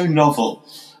just so novel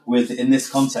in this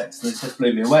context that it just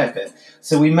blew me away a bit.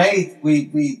 So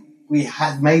we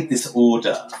had made this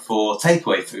order for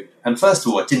takeaway food, and first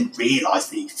of all, I didn't realise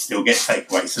that you could still get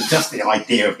takeaway. So just the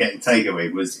idea of getting takeaway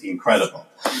was incredible.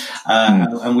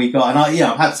 And we got, I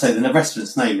have to say, the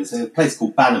restaurant's name is a place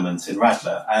called Bannerman's in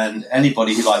Radler, and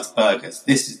anybody who likes burgers,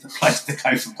 this is the place to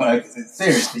go for burgers. It's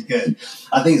seriously good.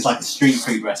 I think it's like a street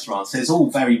food restaurant, so it's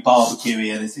all very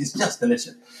barbecuey, and it's just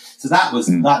delicious. So that was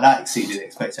that exceeded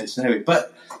expectations anyway.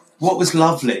 But what was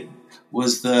lovely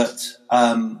was that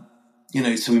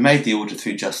so we made the order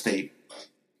through Just Eat.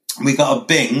 We got a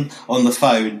bing on the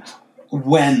phone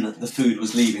when the food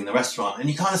was leaving the restaurant, and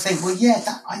you kind of think, well,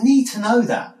 I need to know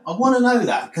that. I want to know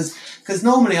that, because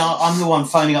normally I'm the one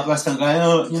phoning up the restaurant going,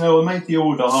 I made the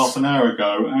order half an hour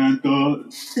ago, and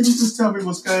can you just tell me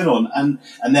what's going on?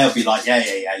 And they'll be like,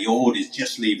 yeah, your order's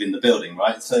just leaving the building,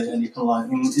 right? So, and you're kind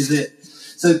of like, is it?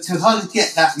 So to kind of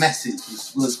get that message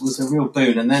was a real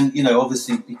boon. And then,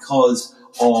 obviously because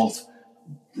of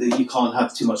you can't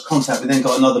have too much contact, we then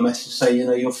got another message say,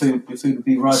 your food will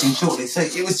be arriving shortly. So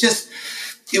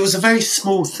it was a very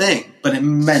small thing, but it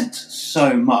meant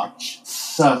so much,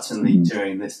 certainly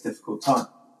during this difficult time.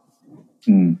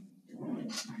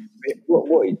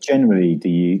 What generally do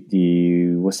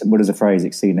you what does the phrase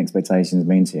exceeding expectations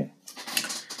mean to you?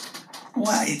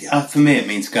 Well, for me, it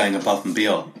means going above and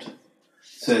beyond.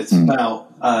 So it's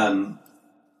about, I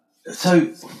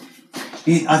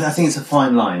think it's a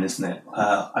fine line, isn't it?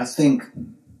 I think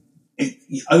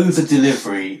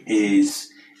over-delivery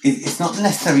it's not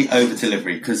necessarily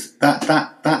over-delivery, because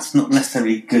that's not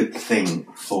necessarily a good thing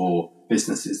for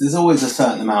businesses, there's always a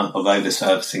certain amount of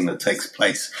over-servicing that takes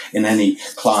place in any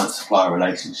client-supplier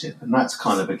relationship, and that's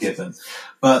kind of a given.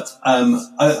 But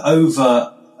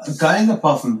over going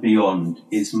above and beyond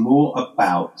is more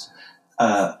about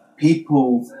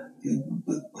people, and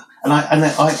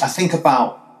I think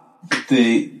about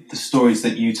the stories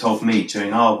that you told me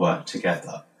during our work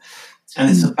together. And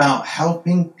it's about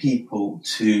helping people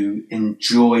to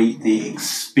enjoy the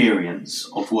experience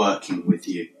of working with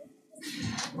you,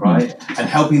 right? And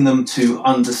helping them to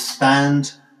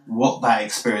understand what that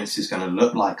experience is going to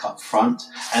look like up front,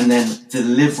 and then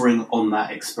delivering on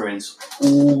that experience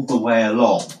all the way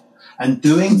along and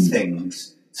doing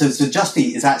things. So Just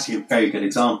Eat is actually a very good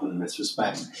example in this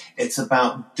respect. It's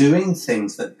about doing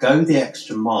things that go the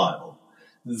extra mile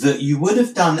that you would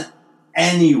have done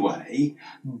anyway,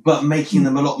 but making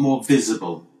them a lot more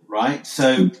visible, right?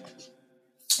 So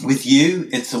with you,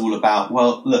 it's all about,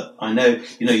 well, look, I know,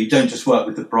 you don't just work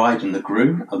with the bride and the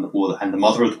groom and the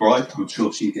mother of the bride. I'm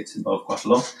sure she gets involved quite a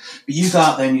lot, but you go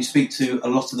out there and you speak to a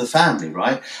lot of the family,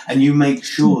 right? And you make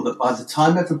sure that by the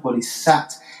time everybody's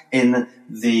sat in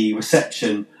the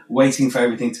reception waiting for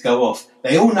everything to go off,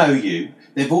 they all know you.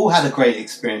 They've all had a great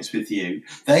experience with you.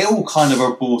 They all kind of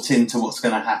are bought into what's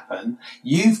going to happen.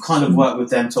 You've kind of worked with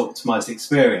them to optimize the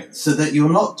experience so that you're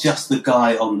not just the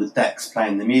guy on the decks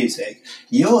playing the music.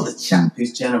 You're the chap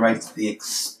who's generated the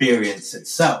experience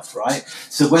itself, right?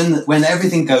 So when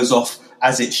everything goes off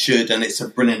as it should and it's a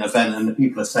brilliant event and the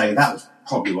people are saying that was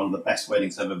probably one of the best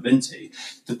weddings I've ever been to,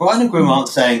 the bride and groom aren't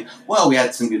saying, well, we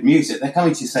had some good music. They're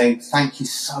coming to you saying, thank you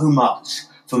so much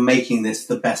for making this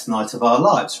the best night of our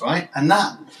lives, right? And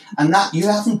that you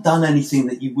haven't done anything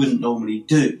that you wouldn't normally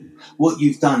do. What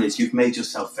you've done is you've made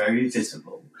yourself very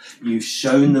visible. You've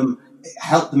shown them,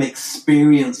 helped them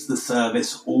experience the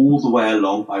service all the way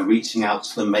along by reaching out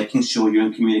to them, making sure you're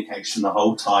in communication the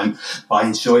whole time, by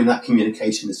ensuring that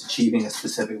communication is achieving a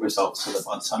specific result so that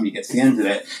by the time you get to the end of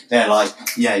it, they're like,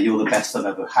 yeah, you're the best I've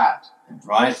ever had,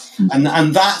 right?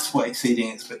 And that's what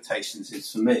exceeding expectations is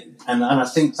for me. And I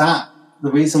think that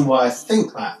the reason why I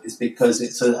think that is because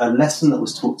it's a lesson that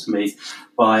was taught to me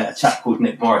by a chap called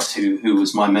Nick Morris, who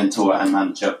was my mentor and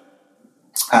manager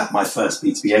at my first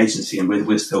B2B agency, and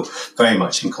we're still very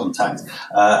much in contact.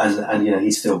 And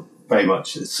he's still very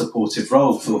much a supportive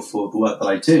role for the work that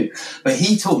I do. But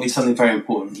he taught me something very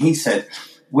important. He said,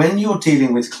 when you're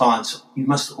dealing with clients, you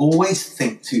must always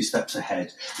think 2 steps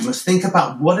ahead. You must think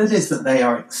about what it is that they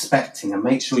are expecting and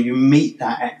make sure you meet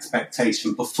that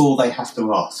expectation before they have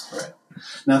to ask for it.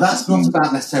 Now, that's not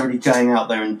about necessarily going out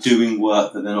there and doing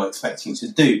work that they're not expecting you to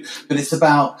do, but it's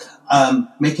about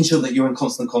making sure that you're in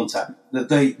constant contact, that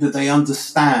they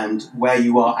understand where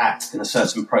you are at in a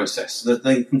certain process, so that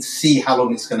they can see how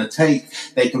long it's going to take,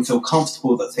 they can feel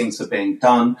comfortable that things are being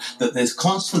done, that there's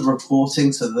constant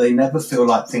reporting so that they never feel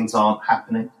like things aren't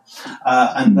happening.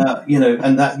 And that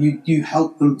you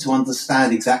help them to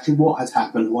understand exactly what has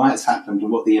happened, why it's happened,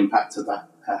 and what the impact of that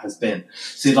has been.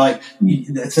 So what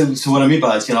I mean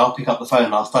by this, I'll pick up the phone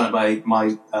and I'll phone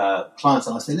my clients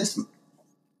and I say, listen,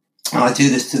 and I do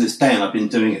this to this day, and I've been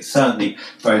doing it certainly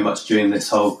very much during this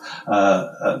whole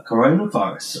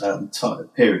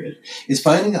coronavirus period, is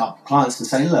phoning up clients and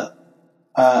saying, look,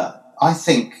 I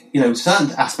think,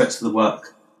 certain aspects of the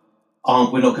work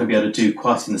we're not going to be able to do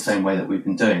quite in the same way that we've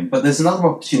been doing, but there's another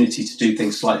opportunity to do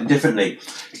things slightly differently.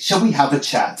 Shall we have a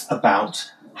chat about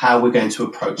how we're going to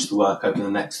approach the work over the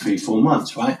next 3-4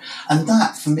 months, right? And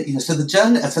that, for me, so the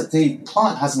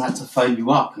client hasn't had to phone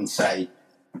you up and say,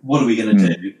 what are we going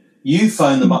to do? You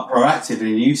phoned them up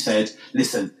proactively and you said,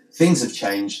 listen, things have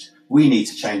changed. We need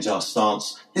to change our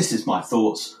stance. This is my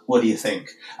thoughts. What do you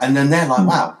think? And then they're like,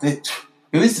 wow,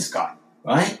 who is this guy?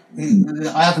 Right?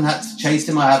 I haven't had to chase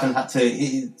him. I haven't had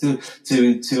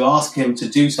to ask him to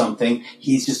do something.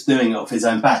 He's just doing it off his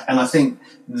own back. And I think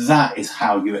that is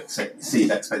how you exceed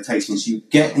expectations. You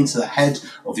get into the head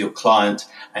of your client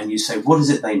and you say, what is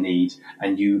it they need?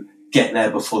 And you get there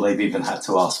before they've even had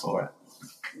to ask for it.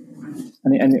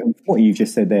 And what you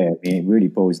just said there, it really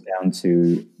boils down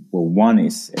to, well, one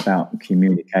is about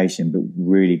communication, but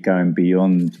really going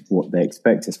beyond what they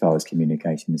expect as far as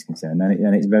communication is concerned.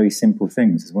 And it's very simple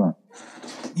things as well.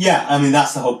 Yeah, I mean,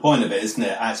 that's the whole point of it, isn't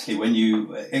it? Actually,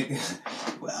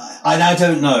 I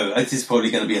don't know, it is probably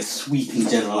going to be a sweeping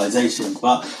generalisation,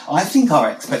 but I think our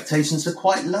expectations are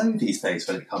quite low these days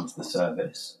when it comes to the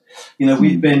service.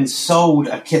 We've been sold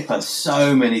a kipper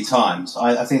so many times.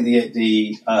 I think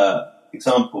the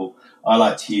example I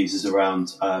like to use is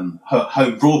around home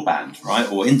broadband, right,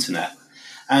 or internet.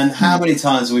 And how many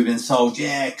times have we been told,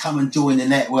 yeah, come and join the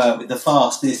network with the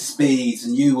fastest speeds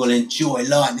and you will enjoy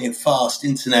lightning fast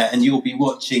internet and you'll be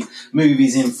watching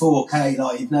movies in 4K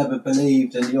like you've never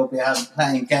believed and you'll be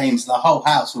playing games and the whole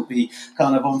house will be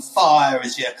kind of on fire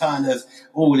as you're kind of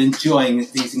all enjoying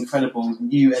these incredible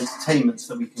new entertainments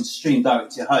that we can stream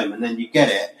direct to your home. And then you get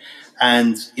it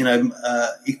and,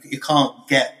 you can't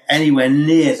get anywhere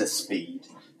near the speed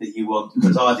that you want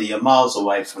because either you're miles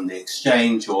away from the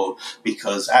exchange or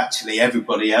because actually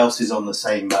everybody else is on the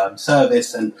same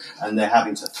service and they're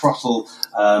having to throttle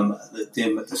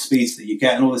the speeds that you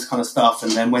get and all this kind of stuff.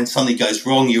 And then when something goes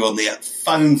wrong, you're on the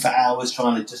phone for hours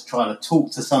trying to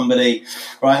talk to somebody,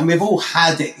 right? And we've all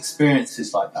had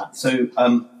experiences like that. So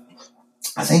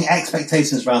I think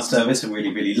expectations around service are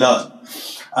really, really low.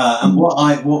 And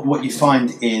what you find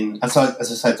as I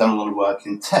said, I've done a lot of work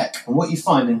in tech, and what you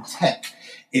find in tech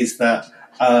is that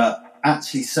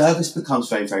actually service becomes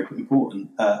very, very important.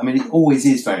 It always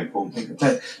is very important,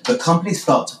 but companies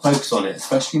start to focus on it,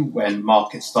 especially when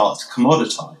markets start to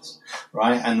commoditize,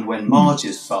 right? And when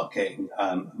margins start getting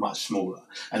much smaller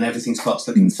and everything starts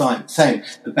looking the same.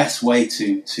 The best way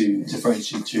to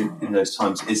differentiate in those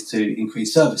times is to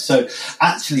increase service. So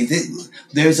actually,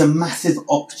 there is a massive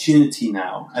opportunity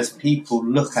now as people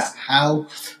look at who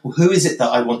is it that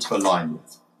I want to align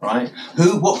with? Right?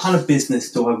 What kind of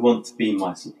business do I want to be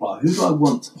my supplier? Who do I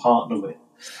want to partner with?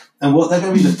 And what they're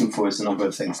going to be looking for is a number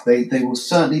of things. They will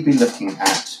certainly be looking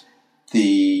at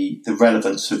the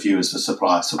relevance of you as a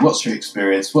supplier. So what's your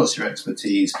experience? What's your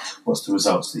expertise? What's the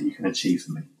results that you can achieve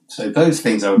for me? So those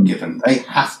things are given. They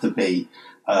have to be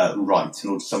right in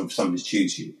order for somebody to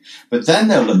choose you. But then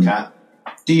they'll look at,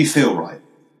 do you feel right?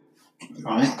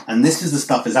 Right, and this is the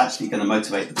stuff that's actually going to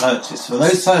motivate the purchase. So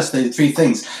those three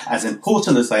things, as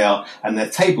important as they are, and they're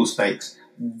table stakes,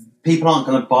 people aren't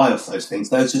going to buy off those things.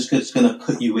 Those are just going to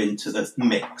put you into the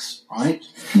mix, right?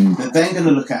 They're then going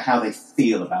to look at how they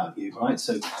feel about you, right?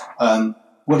 So,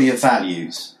 what are your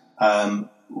values?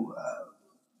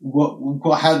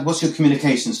 What's your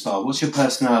communication style? What's your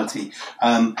personality?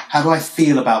 How do I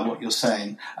feel about what you're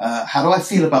saying? How do I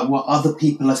feel about what other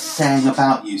people are saying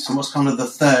about you? So what's kind of the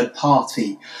third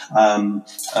party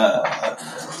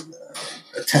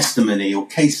testimony or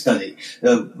case study?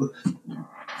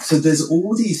 So there's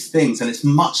all these things, and it's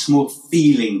much more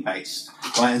feeling based,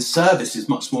 right? And service is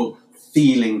much more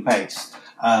feeling based.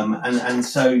 And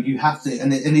so you have to,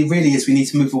 and it really is, we need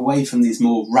to move away from these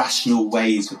more rational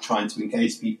ways of trying to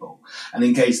engage people and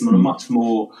engage them in a much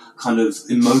more kind of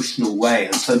emotional way.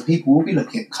 And so people will be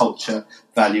looking at culture,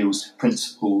 values,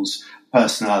 principles,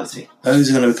 personality. Those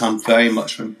are going to become very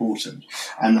much important.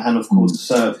 And of course,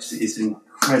 service is an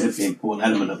incredibly important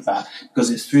element of that, because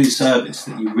it's through service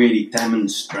that you really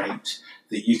demonstrate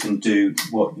that you can do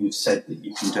what you've said that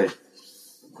you can do.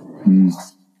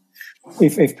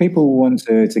 If people want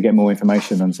to get more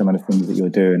information on some of the things that you're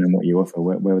doing and what you offer,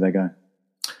 where would they go?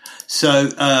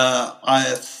 So,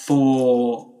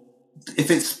 if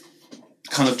it's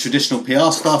kind of traditional PR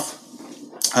stuff,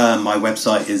 my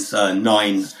website is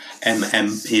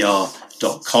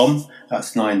 9mmpr.com.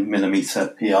 That's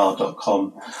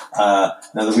 9mmPR.com. Now,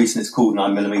 the reason it's called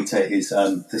 9mm is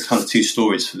there's kind of two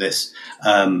stories for this.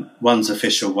 One's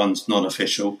official, one's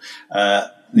non-official.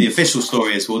 The official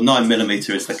story is,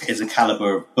 9mm is a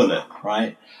caliber of bullet,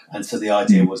 right? And so the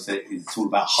idea was that it's all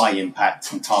about high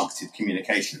impact and targeted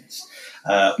communications,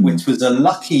 which was a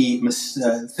lucky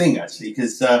thing, actually,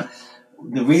 because the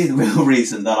real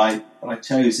reason that I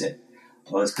chose it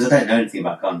was because I don't know anything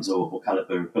about guns or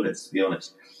caliber of bullets, to be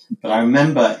honest. But I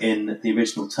remember in the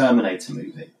original Terminator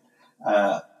movie,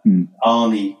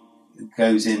 Arnie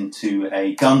goes into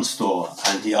a gun store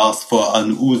and he asks for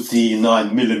an Uzi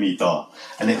 9mm,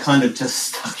 and it kind of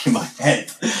just stuck in my head.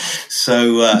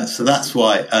 So that's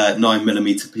why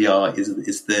 9mm PR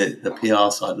is the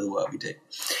PR side of the work we do.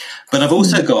 But I've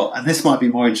also got, and this might be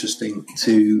more interesting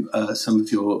to some of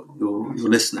your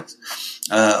listeners,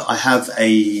 I have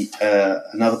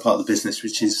another part of the business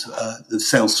which is the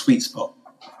sales sweet spot.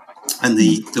 And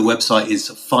the website is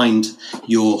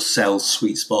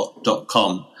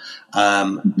findyoursellsweetspot.com.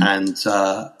 And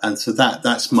so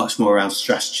that's much more around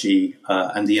strategy,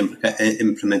 and the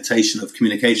implementation of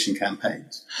communication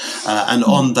campaigns. And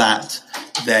on that,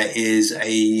 there is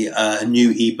a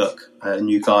new ebook, a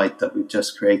new guide that we've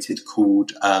just created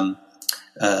called, How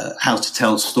to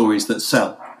Tell Stories That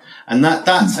Sell. And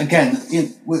that's again,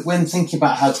 when thinking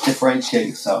about how to differentiate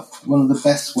yourself, one of the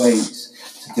best ways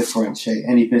to differentiate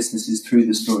any business is through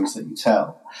the stories that you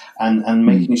tell, and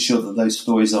making sure that those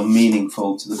stories are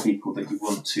meaningful to the people that you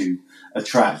want to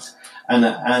attract.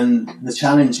 And the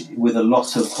challenge with a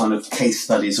lot of kind of case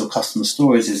studies or customer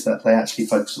stories is that they actually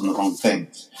focus on the wrong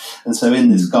things. And so in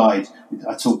this guide,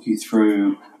 I talk you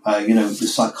through, the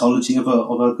psychology of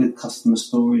a good customer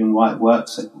story and why it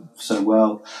works so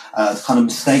well, the kind of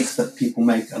mistakes that people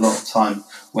make a lot of time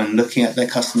when looking at their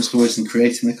customer stories and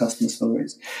creating their customer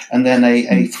stories, and then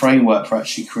a framework for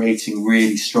actually creating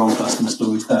really strong customer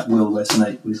stories that will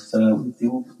resonate with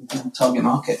your target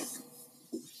market.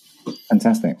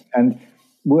 Fantastic. And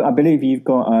I believe you've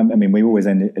got, we always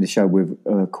end the show with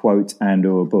a quote and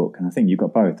or a book, and I think you've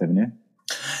got both, haven't you?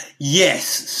 Yes.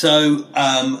 So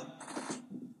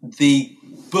the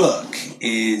book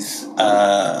is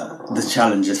The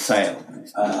Challenger Sale,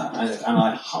 and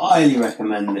I highly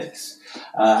recommend this.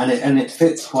 And it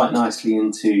fits quite nicely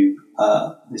into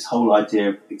this whole idea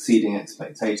of exceeding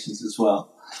expectations as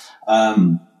well.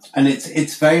 And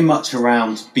it's very much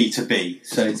around B2B,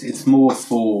 so it's more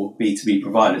for B2B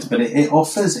providers, but it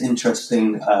offers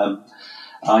interesting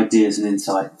ideas and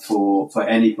insight for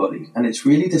anybody. And it's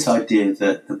really this idea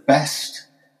that the best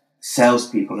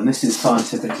salespeople, and this is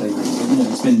scientifically,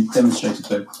 it's been demonstrated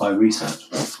by research,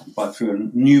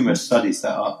 through numerous studies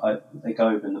that they go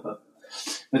over in the book.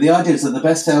 But the idea is that the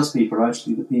best salespeople are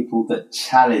actually the people that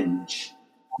challenge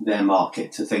their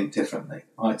market to think differently,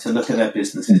 right? To look at their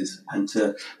businesses and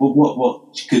to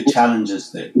what good challengers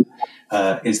do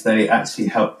is they actually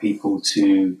help people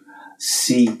to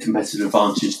see competitive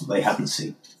advantage that they haven't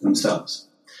seen themselves.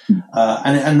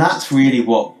 And that's really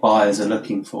what buyers are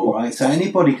looking for, right? So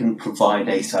anybody can provide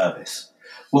a service.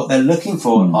 What they're looking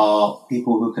for are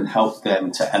people who can help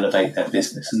them to elevate their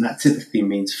business. And that typically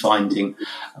means finding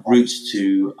routes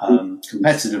to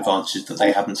competitive advantages that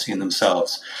they haven't seen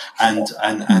themselves. And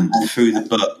through the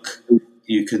book,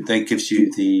 they gives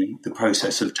you the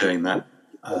process of doing that.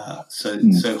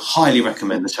 So highly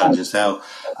recommend The Challenger Sale.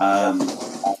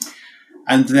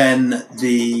 And then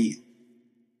the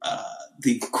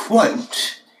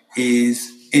quote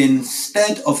is,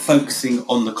 instead of focusing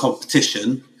on the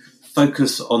competition,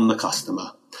 focus on the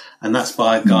customer. And that's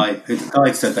by a guy who, the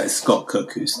guy said that is Scott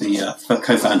Cook, who's the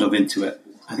co-founder of Intuit,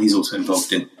 and he's also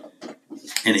involved in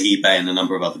eBay and a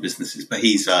number of other businesses, but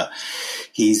he's a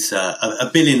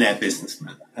billionaire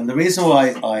businessman. And the reason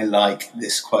why I like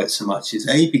this quote so much is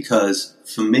because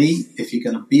for me, if you're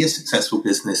going to be a successful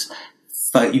business,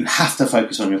 you have to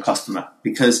focus on your customer,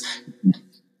 because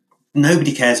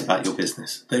nobody cares about your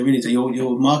business. They really do.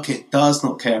 Your market does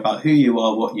not care about who you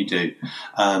are, what you do.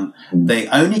 They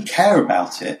only care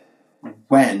about it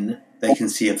when they can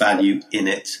see a value in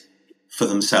it for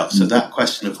themselves. So that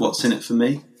question of what's in it for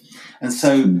me. And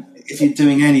so if you're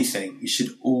doing anything, you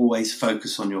should always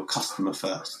focus on your customer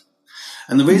first.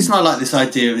 And the reason I like this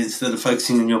idea instead of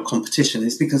focusing on your competition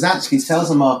is because actually sales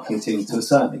and marketing, to a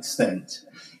certain extent,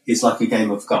 is like a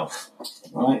game of golf,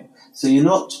 right? So you're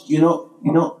not,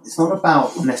 it's not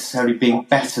about necessarily being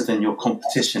better than your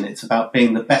competition. It's about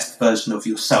being the best version of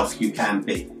yourself you can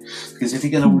be. Because if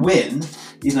you're going to win,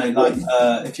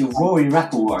 if you're Rory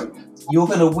McIlroy, you're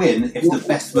going to win if the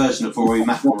best version of Rory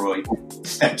McIlroy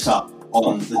steps up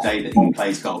on the day that he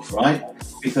plays golf, right?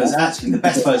 Because actually the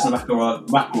best version of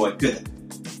McIlroy could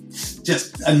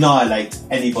just annihilate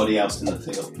anybody else in the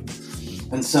field.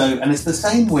 And it's the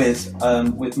same with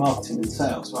marketing and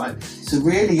sales, right? So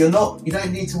really, you don't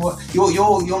need to work.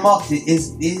 Your marketing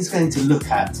is going to look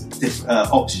at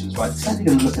options, right? It's only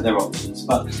going to look at their options.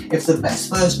 But if the best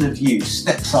version of you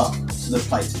steps up to the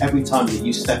plate every time that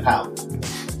you step out,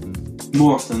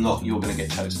 more often than not, you're going to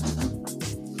get chosen.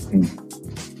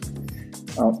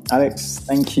 Well, Alex,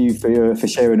 thank you for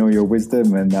sharing all your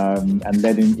wisdom and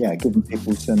giving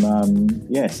people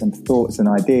some thoughts and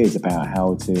ideas about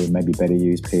how to maybe better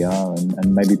use PR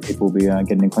and maybe people will be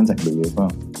getting in contact with you as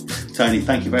well. Tony,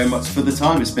 thank you very much for the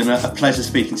time. It's been a pleasure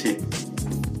speaking to you.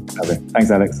 Okay. Thanks,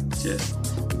 Alex. Cheers.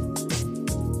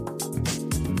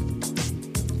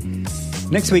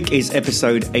 Next week is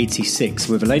episode 86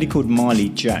 with a lady called Marley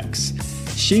Jacks.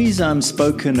 She's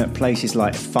spoken at places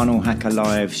like Funnel Hacker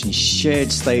Live. She's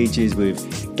shared stages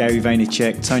with Gary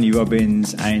Vaynerchuk, Tony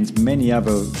Robbins, and many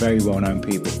other very well-known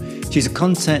people. She's a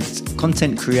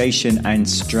content creation and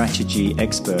strategy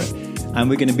expert, and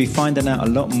we're going to be finding out a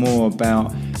lot more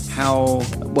about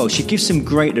she gives some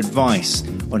great advice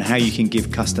on how you can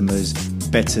give customers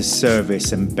better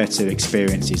service and better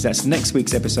experiences. That's next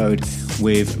week's episode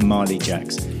with Marley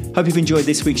Jacks. Hope you've enjoyed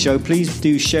this week's show. Please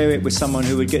do share it with someone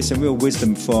who would get some real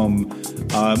wisdom from,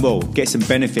 get some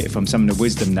benefit from some of the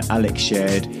wisdom that Alex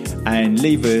shared, and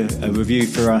leave a review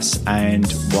for us, and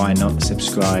why not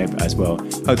subscribe as well.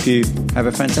 Hope you have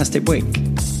a fantastic week.